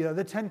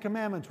 The Ten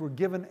Commandments were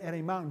given at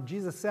a mountain.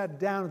 Jesus sat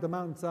down at the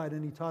mountainside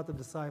and He taught the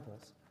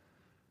disciples.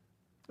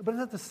 But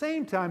at the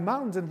same time,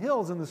 mountains and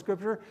hills in the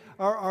Scripture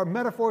are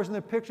metaphors and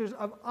they're pictures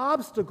of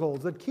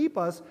obstacles that keep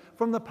us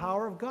from the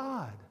power of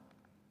God.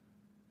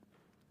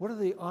 What are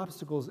the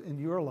obstacles in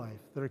your life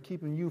that are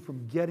keeping you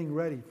from getting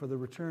ready for the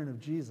return of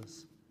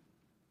Jesus?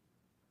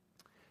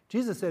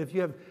 Jesus said, if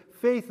you have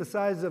faith the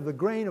size of the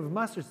grain of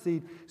mustard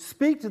seed,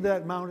 speak to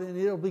that mountain and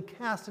it'll be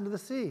cast into the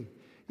sea.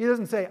 He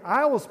doesn't say,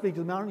 I will speak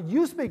to the mountain,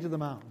 you speak to the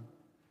mountain.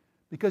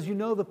 Because you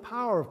know the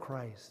power of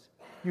Christ.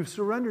 You've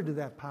surrendered to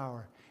that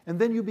power. And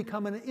then you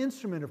become an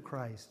instrument of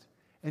Christ.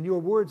 And your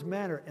words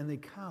matter and they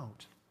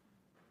count.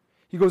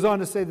 He goes on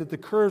to say that the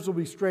curves will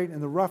be straightened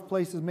and the rough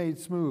places made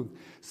smooth.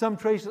 Some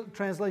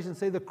translations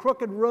say the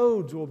crooked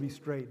roads will be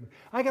straightened.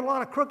 I got a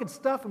lot of crooked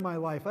stuff in my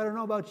life. I don't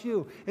know about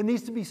you. It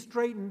needs to be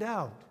straightened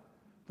out.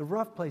 The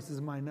rough places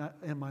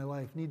in my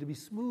life need to be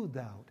smoothed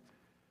out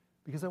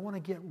because I want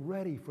to get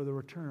ready for the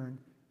return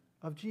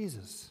of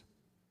Jesus.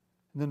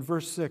 And then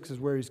verse 6 is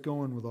where he's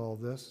going with all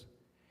this.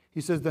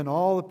 He says, then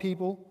all the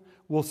people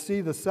will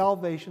see the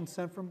salvation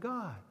sent from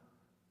God.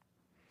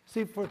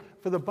 See, for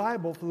the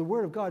Bible, for the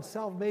Word of God,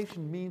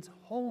 salvation means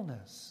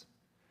wholeness.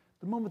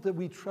 The moment that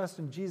we trust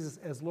in Jesus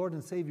as Lord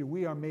and Savior,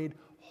 we are made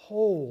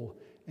whole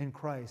in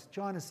Christ.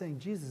 John is saying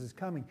Jesus is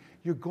coming.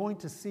 You're going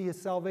to see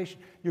His salvation.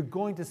 You're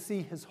going to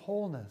see His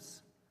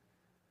wholeness.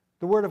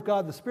 The Word of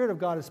God, the Spirit of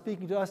God is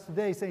speaking to us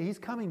today, saying He's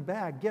coming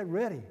back. Get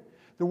ready.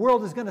 The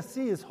world is going to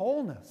see His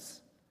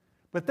wholeness.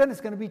 But then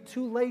it's going to be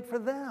too late for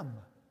them.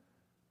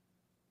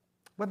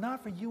 But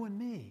not for you and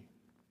me.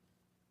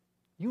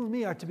 You and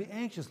me are to be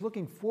anxious,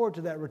 looking forward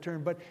to that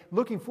return. But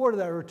looking forward to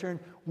that return,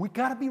 we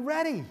got to be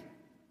ready.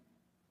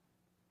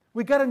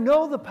 We got to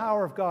know the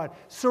power of God,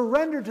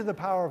 surrender to the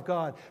power of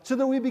God, so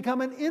that we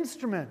become an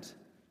instrument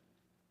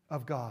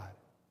of God.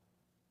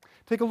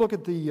 Take a look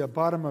at the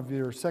bottom of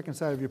your second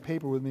side of your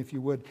paper with me, if you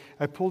would.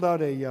 I pulled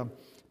out a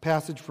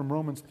passage from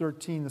Romans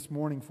 13 this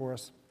morning for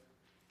us.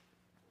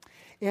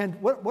 And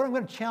what I'm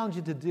going to challenge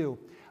you to do,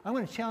 I'm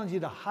going to challenge you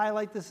to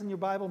highlight this in your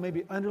Bible,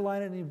 maybe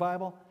underline it in your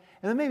Bible,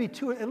 and then maybe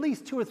at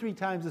least 2 or 3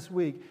 times this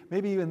week,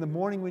 maybe in the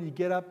morning when you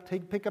get up,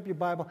 pick up your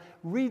Bible,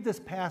 read this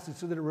passage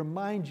so that it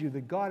reminds you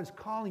that God is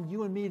calling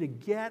you and me to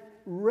get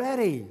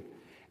ready.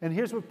 And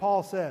here's what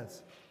Paul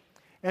says.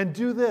 And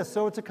do this.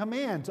 So it's a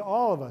command to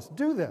all of us.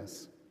 Do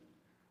this.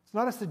 It's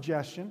not a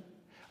suggestion.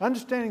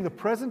 Understanding the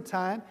present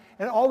time,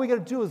 and all we got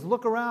to do is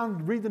look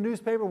around, read the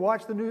newspaper,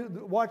 watch the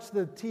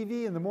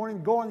TV in the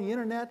morning, go on the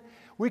internet.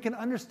 We can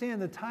understand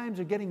the times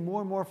are getting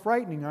more and more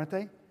frightening, aren't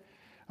they?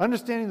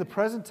 Understanding the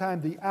present time,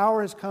 the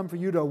hour has come for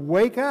you to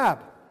wake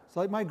up. It's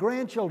like my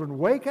grandchildren,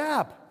 wake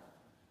up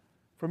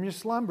from your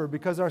slumber,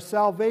 because our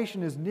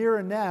salvation is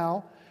nearer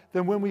now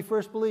than when we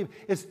first believed.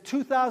 It's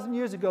 2,000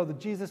 years ago that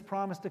Jesus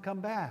promised to come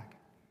back.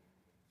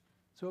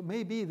 So it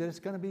may be that it's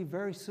going to be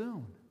very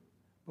soon,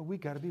 but we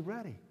got to be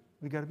ready.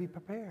 We got to be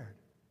prepared.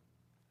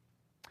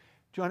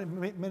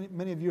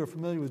 Many of you are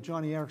familiar with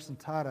Johnny Erickson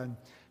Tata, and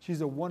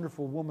she's a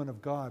wonderful woman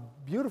of God,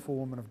 beautiful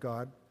woman of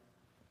God.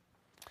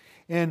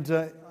 And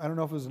I don't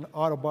know if it was an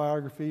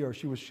autobiography or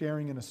she was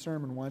sharing in a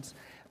sermon once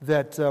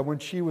that when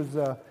she was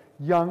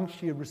young,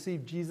 she had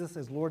received Jesus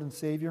as Lord and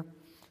Savior.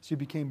 She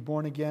became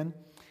born again.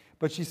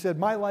 But she said,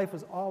 my life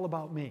was all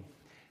about me.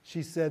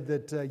 She said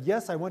that,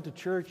 yes, I went to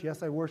church,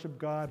 yes, I worshiped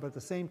God, but at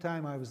the same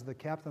time, I was the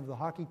captain of the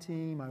hockey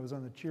team, I was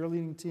on the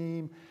cheerleading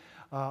team,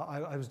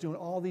 I was doing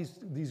all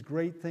these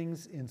great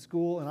things in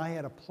school, and I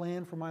had a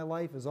plan for my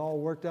life. It was all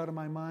worked out in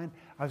my mind.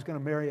 I was going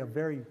to marry a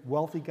very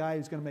wealthy guy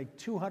who's going to make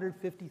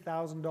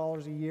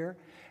 $250,000 a year,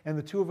 and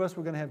the two of us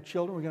were going to have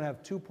children. We're going to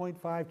have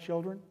 2.5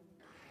 children.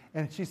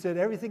 And she said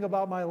everything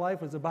about my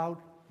life was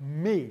about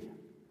me.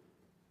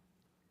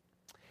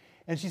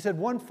 And she said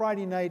one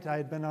Friday night I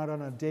had been out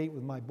on a date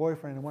with my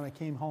boyfriend, and when I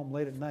came home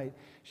late at night,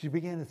 she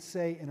began to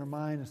say in her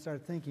mind and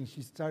started thinking,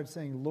 she started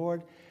saying,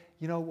 Lord,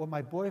 you know, what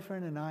my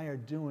boyfriend and I are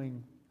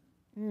doing,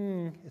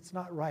 it's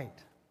not right.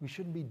 We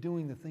shouldn't be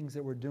doing the things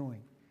that we're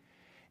doing.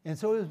 And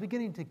so it was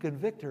beginning to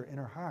convict her in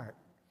her heart.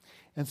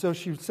 And so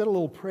she said a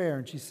little prayer,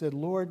 and she said,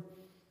 Lord,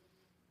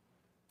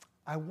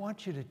 I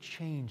want you to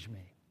change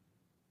me.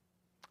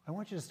 I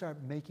want you to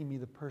start making me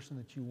the person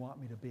that you want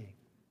me to be.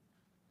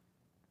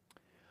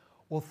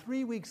 Well,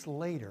 3 weeks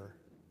later,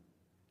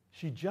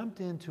 she jumped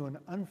into an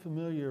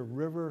unfamiliar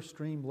river,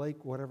 stream,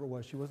 lake, whatever it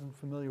was. She wasn't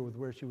familiar with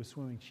where she was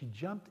swimming. She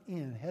jumped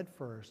in head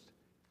first,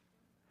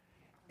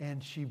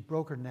 and she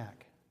broke her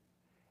neck.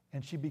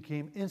 And she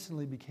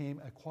instantly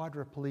became a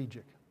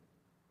quadriplegic.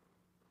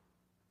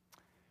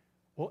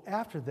 Well,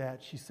 after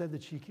that, she said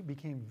that she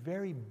became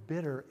very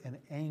bitter and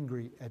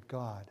angry at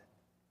God.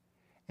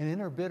 And in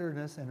her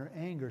bitterness and her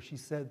anger,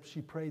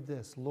 she prayed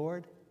this,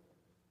 Lord,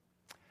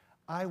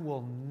 I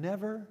will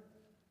never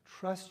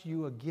trust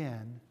you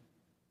again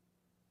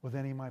with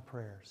any of my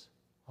prayers.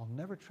 I'll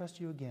never trust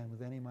you again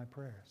with any of my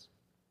prayers.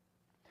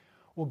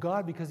 Well,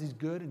 God, because he's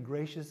good and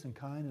gracious and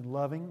kind and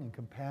loving and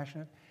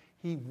compassionate,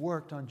 he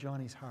worked on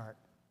Johnny's heart.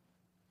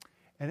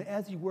 And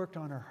as he worked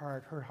on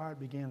her heart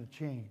began to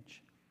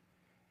change.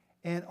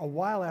 And a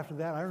while after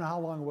that, I don't know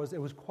how long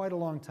it was quite a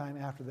long time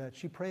after that,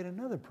 she prayed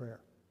another prayer.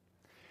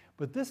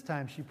 But this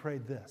time she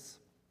prayed this,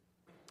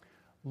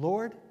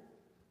 Lord,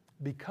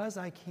 because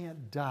I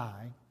can't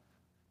die,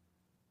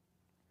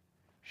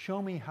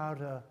 show me how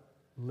to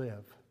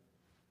live.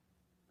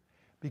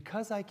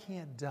 Because I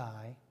can't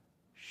die,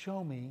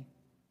 show me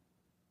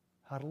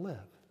how to live.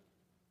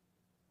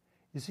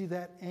 You see,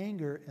 that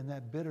anger and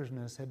that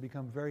bitterness had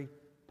become very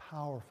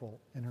powerful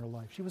in her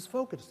life. She was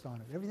focused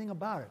on it, everything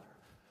about it,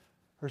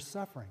 her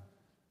suffering.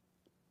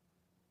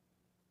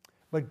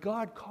 But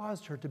God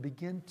caused her to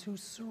begin to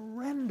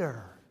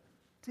surrender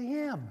to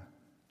him,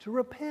 to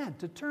repent,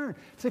 to turn,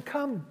 to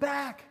come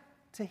back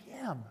to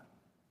him.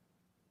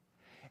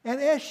 And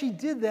as she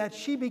did that,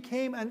 she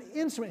became an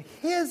instrument,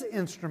 his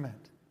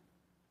instrument.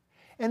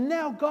 And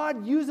now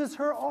God uses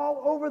her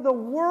all over the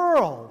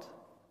world,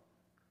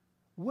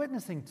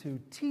 witnessing to,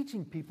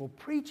 teaching people,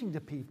 preaching to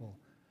people,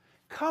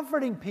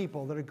 comforting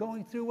people that are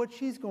going through what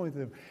she's going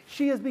through.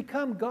 She has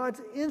become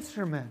God's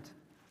instrument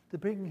to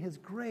bring his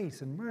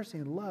grace and mercy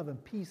and love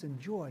and peace and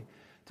joy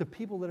to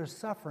people that are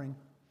suffering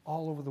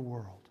all over the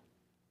world.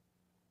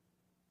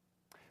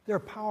 There are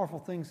powerful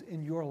things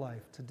in your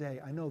life today,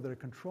 I know, that are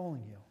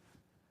controlling you.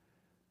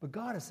 But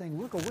God is saying,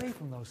 look away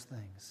from those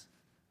things.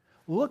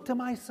 Look to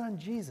my son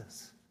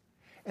Jesus.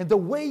 And the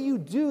way you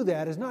do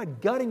that is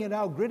not gutting it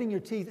out, gritting your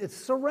teeth. It's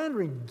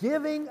surrendering,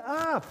 giving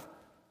up.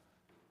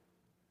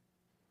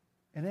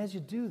 And as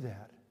you do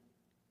that,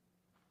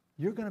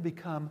 you're going to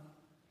become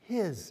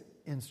his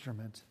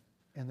instrument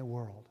in the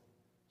world.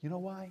 You know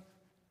why?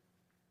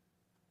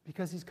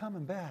 Because he's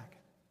coming back.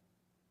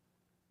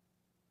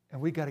 And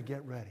we got to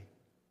get ready.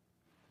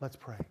 Let's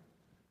pray.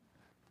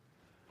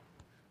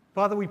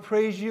 Father, we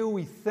praise you,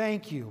 we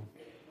thank you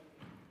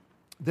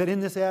that in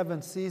this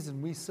Advent season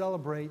we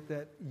celebrate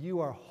that you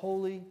are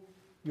holy,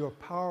 you are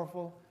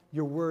powerful,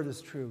 your word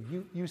is true.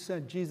 You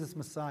sent Jesus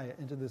Messiah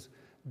into this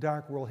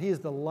dark world. He is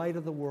the light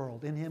of the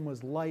world. In him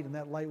was light, and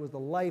that light was the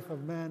life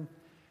of men.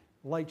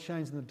 Light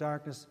shines in the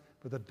darkness,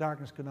 but the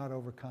darkness could not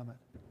overcome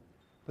it.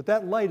 But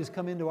that light has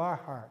come into our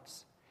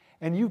hearts.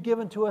 And you've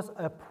given to us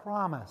a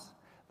promise.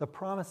 The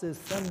promise is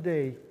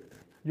someday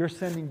you're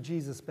sending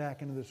Jesus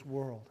back into this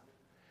world.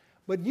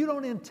 But you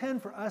don't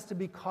intend for us to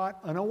be caught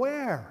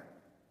unaware.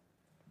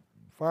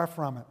 Far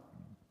from it.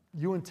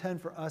 You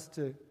intend for us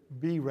to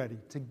be ready,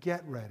 to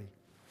get ready.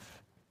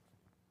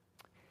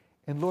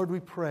 And Lord, we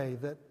pray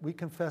that we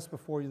confess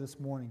before you this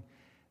morning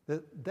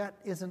that that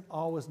isn't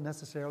always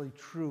necessarily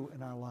true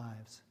in our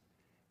lives.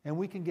 And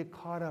we can get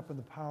caught up in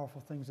the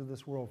powerful things of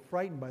this world,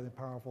 frightened by the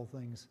powerful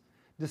things,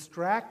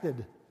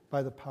 distracted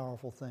by the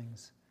powerful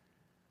things.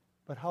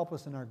 But help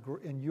us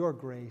in your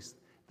grace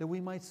that we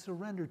might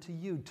surrender to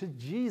you, to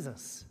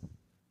Jesus.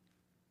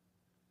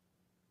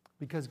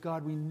 Because,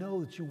 God, we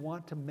know that you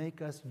want to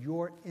make us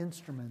your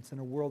instruments in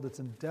a world that's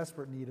in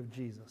desperate need of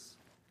Jesus.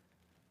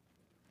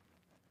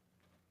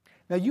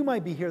 Now, you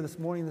might be here this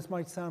morning, this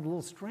might sound a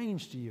little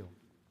strange to you.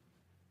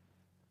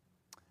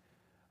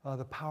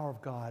 The power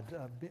of God,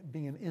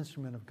 being an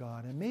instrument of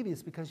God. And maybe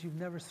it's because you've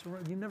never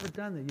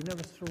done that. You've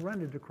never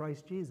surrendered to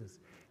Christ Jesus.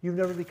 You've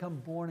never become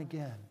born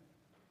again.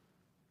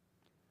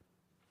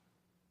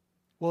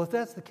 Well, if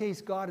that's the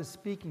case, God is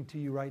speaking to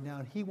you right now,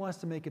 and he wants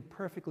to make it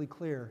perfectly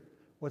clear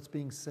what's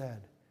being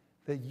said.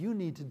 That you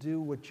need to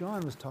do what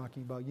John was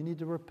talking about. You need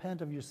to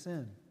repent of your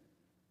sin.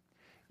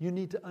 You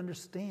need to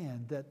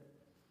understand that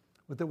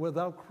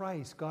without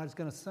Christ, God is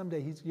going to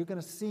someday, you're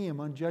going to see him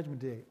on Judgment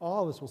Day.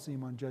 All of us will see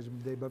him on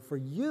Judgment Day. But for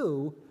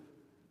you,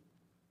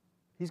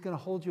 he's going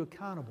to hold you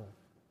accountable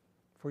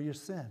for your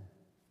sin.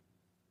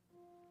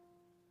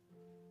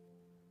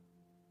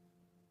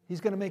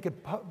 He's going to make it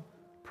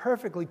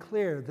perfectly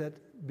clear that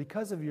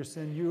because of your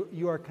sin,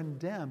 you are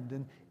condemned.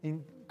 And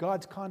in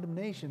God's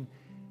condemnation,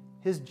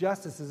 his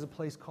justice is a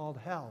place called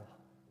hell.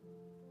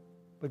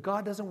 But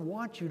God doesn't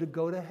want you to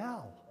go to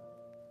hell.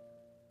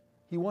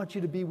 He wants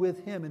you to be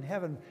with him in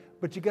heaven,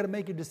 but you got to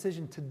make your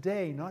decision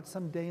today, not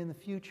someday in the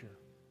future.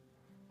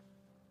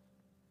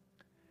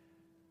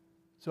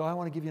 So I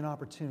want to give you an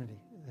opportunity.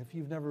 If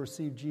you've never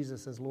received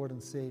Jesus as Lord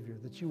and Savior,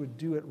 that you would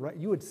do it right.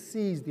 You would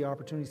seize the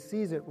opportunity,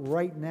 seize it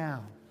right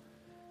now.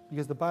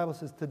 Because the Bible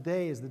says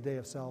today is the day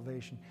of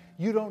salvation.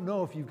 You don't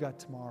know if you've got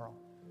tomorrow.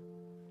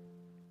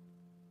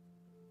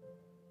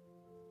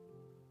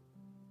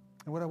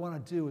 And what I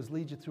want to do is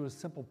lead you through a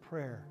simple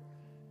prayer.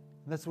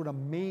 And that's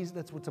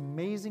what's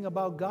amazing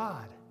about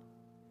God.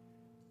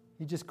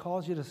 He just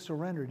calls you to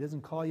surrender. He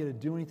doesn't call you to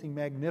do anything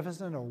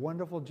magnificent or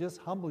wonderful.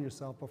 Just humble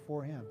yourself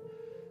before him.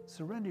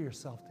 Surrender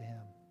yourself to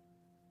him.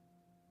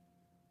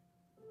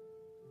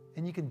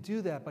 And you can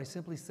do that by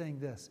simply saying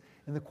this.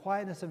 In the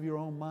quietness of your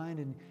own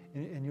mind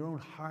and your own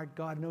heart,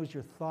 God knows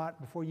your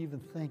thought before you even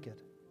think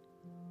it.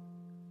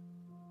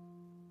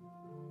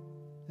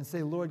 And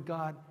say, Lord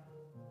God,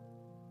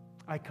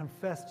 I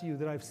confess to you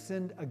that I've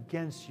sinned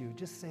against you.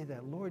 Just say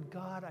that. Lord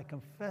God, I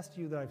confess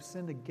to you that I've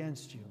sinned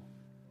against you.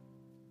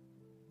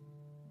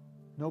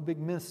 No big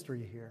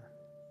mystery here.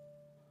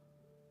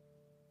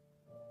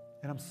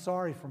 And I'm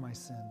sorry for my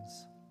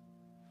sins.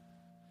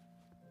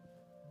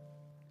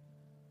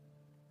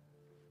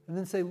 And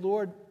then say,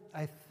 Lord,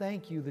 I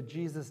thank you that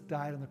Jesus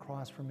died on the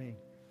cross for me.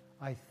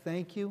 I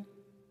thank you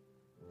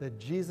that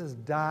Jesus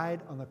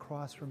died on the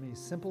cross for me.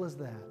 Simple as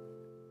that.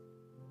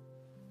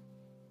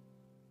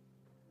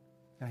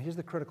 Now, here's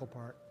the critical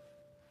part.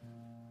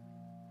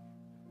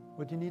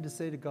 What you need to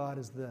say to God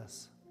is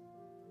this.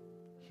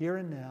 Here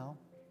and now,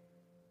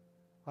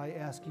 I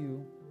ask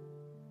you,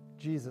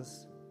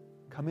 Jesus,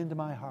 come into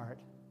my heart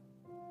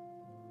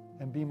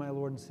and be my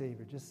Lord and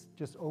Savior.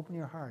 Just open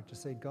your heart.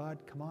 Just say, God,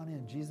 come on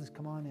in. Jesus,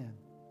 come on in.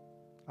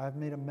 I've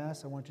made a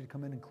mess. I want you to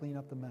come in and clean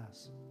up the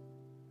mess.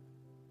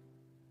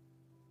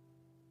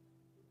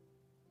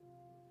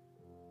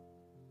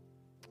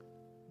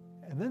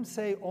 And then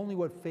say only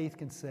what faith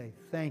can say.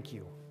 Thank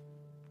you.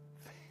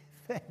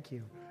 Thank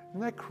you. Isn't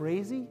that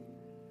crazy?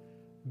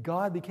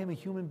 God became a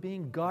human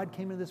being. God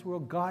came into this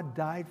world. God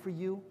died for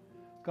you.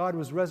 God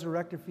was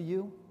resurrected for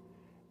you.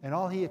 And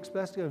all he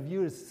expects of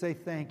you is to say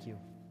thank you.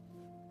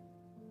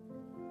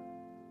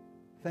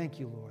 Thank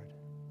you, Lord.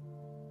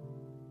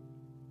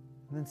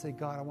 And then say,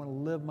 God, I want to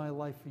live my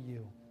life for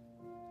you.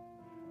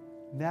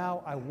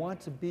 Now I want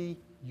to be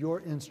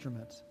your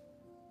instrument.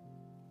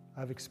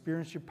 I've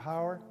experienced your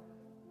power.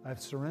 I've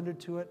surrendered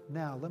to it.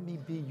 Now, let me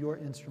be your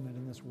instrument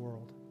in this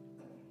world.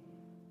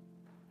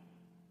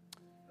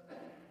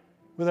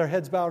 With our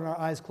heads bowed and our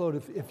eyes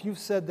closed, if you've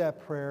said that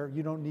prayer,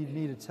 you don't need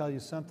me to tell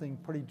you something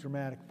pretty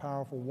dramatic,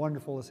 powerful,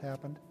 wonderful has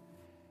happened.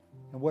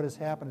 And what has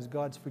happened is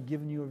God's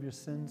forgiven you of your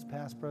sins,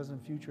 past, present,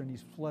 and future, and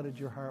he's flooded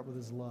your heart with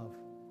his love.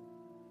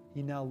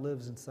 He now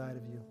lives inside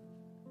of you.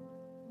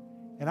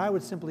 And I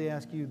would simply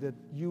ask you that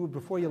you,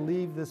 before you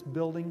leave this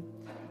building,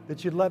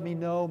 that you'd let me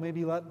know,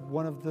 maybe let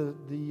one of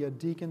the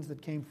deacons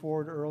that came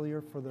forward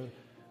earlier for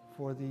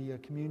the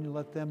communion,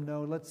 let them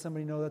know, let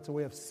somebody know. That's a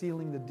way of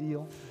sealing the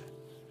deal.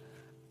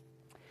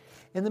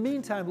 In the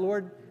meantime,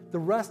 Lord, the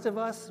rest of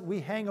us, we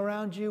hang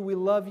around you, we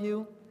love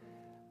you.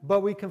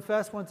 But we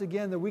confess once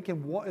again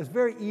that it's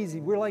very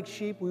easy. We're like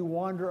sheep, we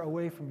wander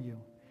away from you.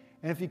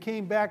 And if you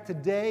came back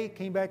today,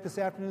 came back this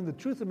afternoon, the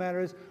truth of the matter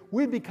is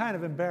we'd be kind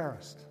of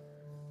embarrassed.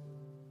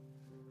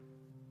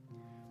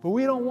 But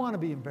we don't want to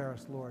be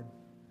embarrassed, Lord.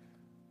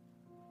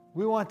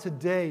 We want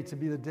today to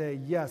be the day,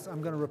 yes,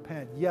 I'm going to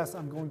repent. Yes,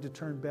 I'm going to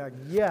turn back.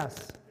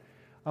 Yes,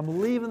 I'm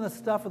leaving the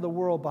stuff of the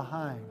world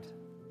behind.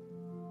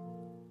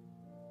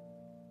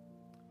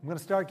 I'm going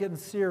to start getting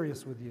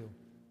serious with you.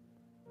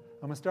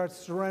 I'm going to start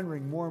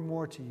surrendering more and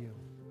more to you.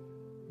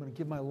 I'm going to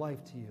give my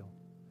life to you.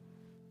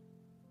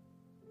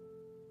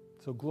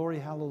 So glory,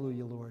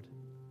 hallelujah, Lord.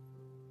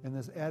 In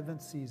this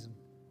Advent season,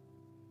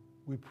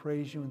 we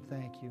praise you and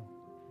thank you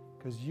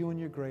because you and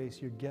your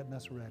grace, you're getting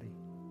us ready.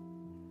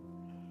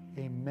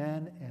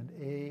 Amen and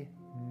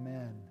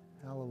amen.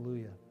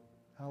 Hallelujah.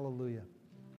 Hallelujah.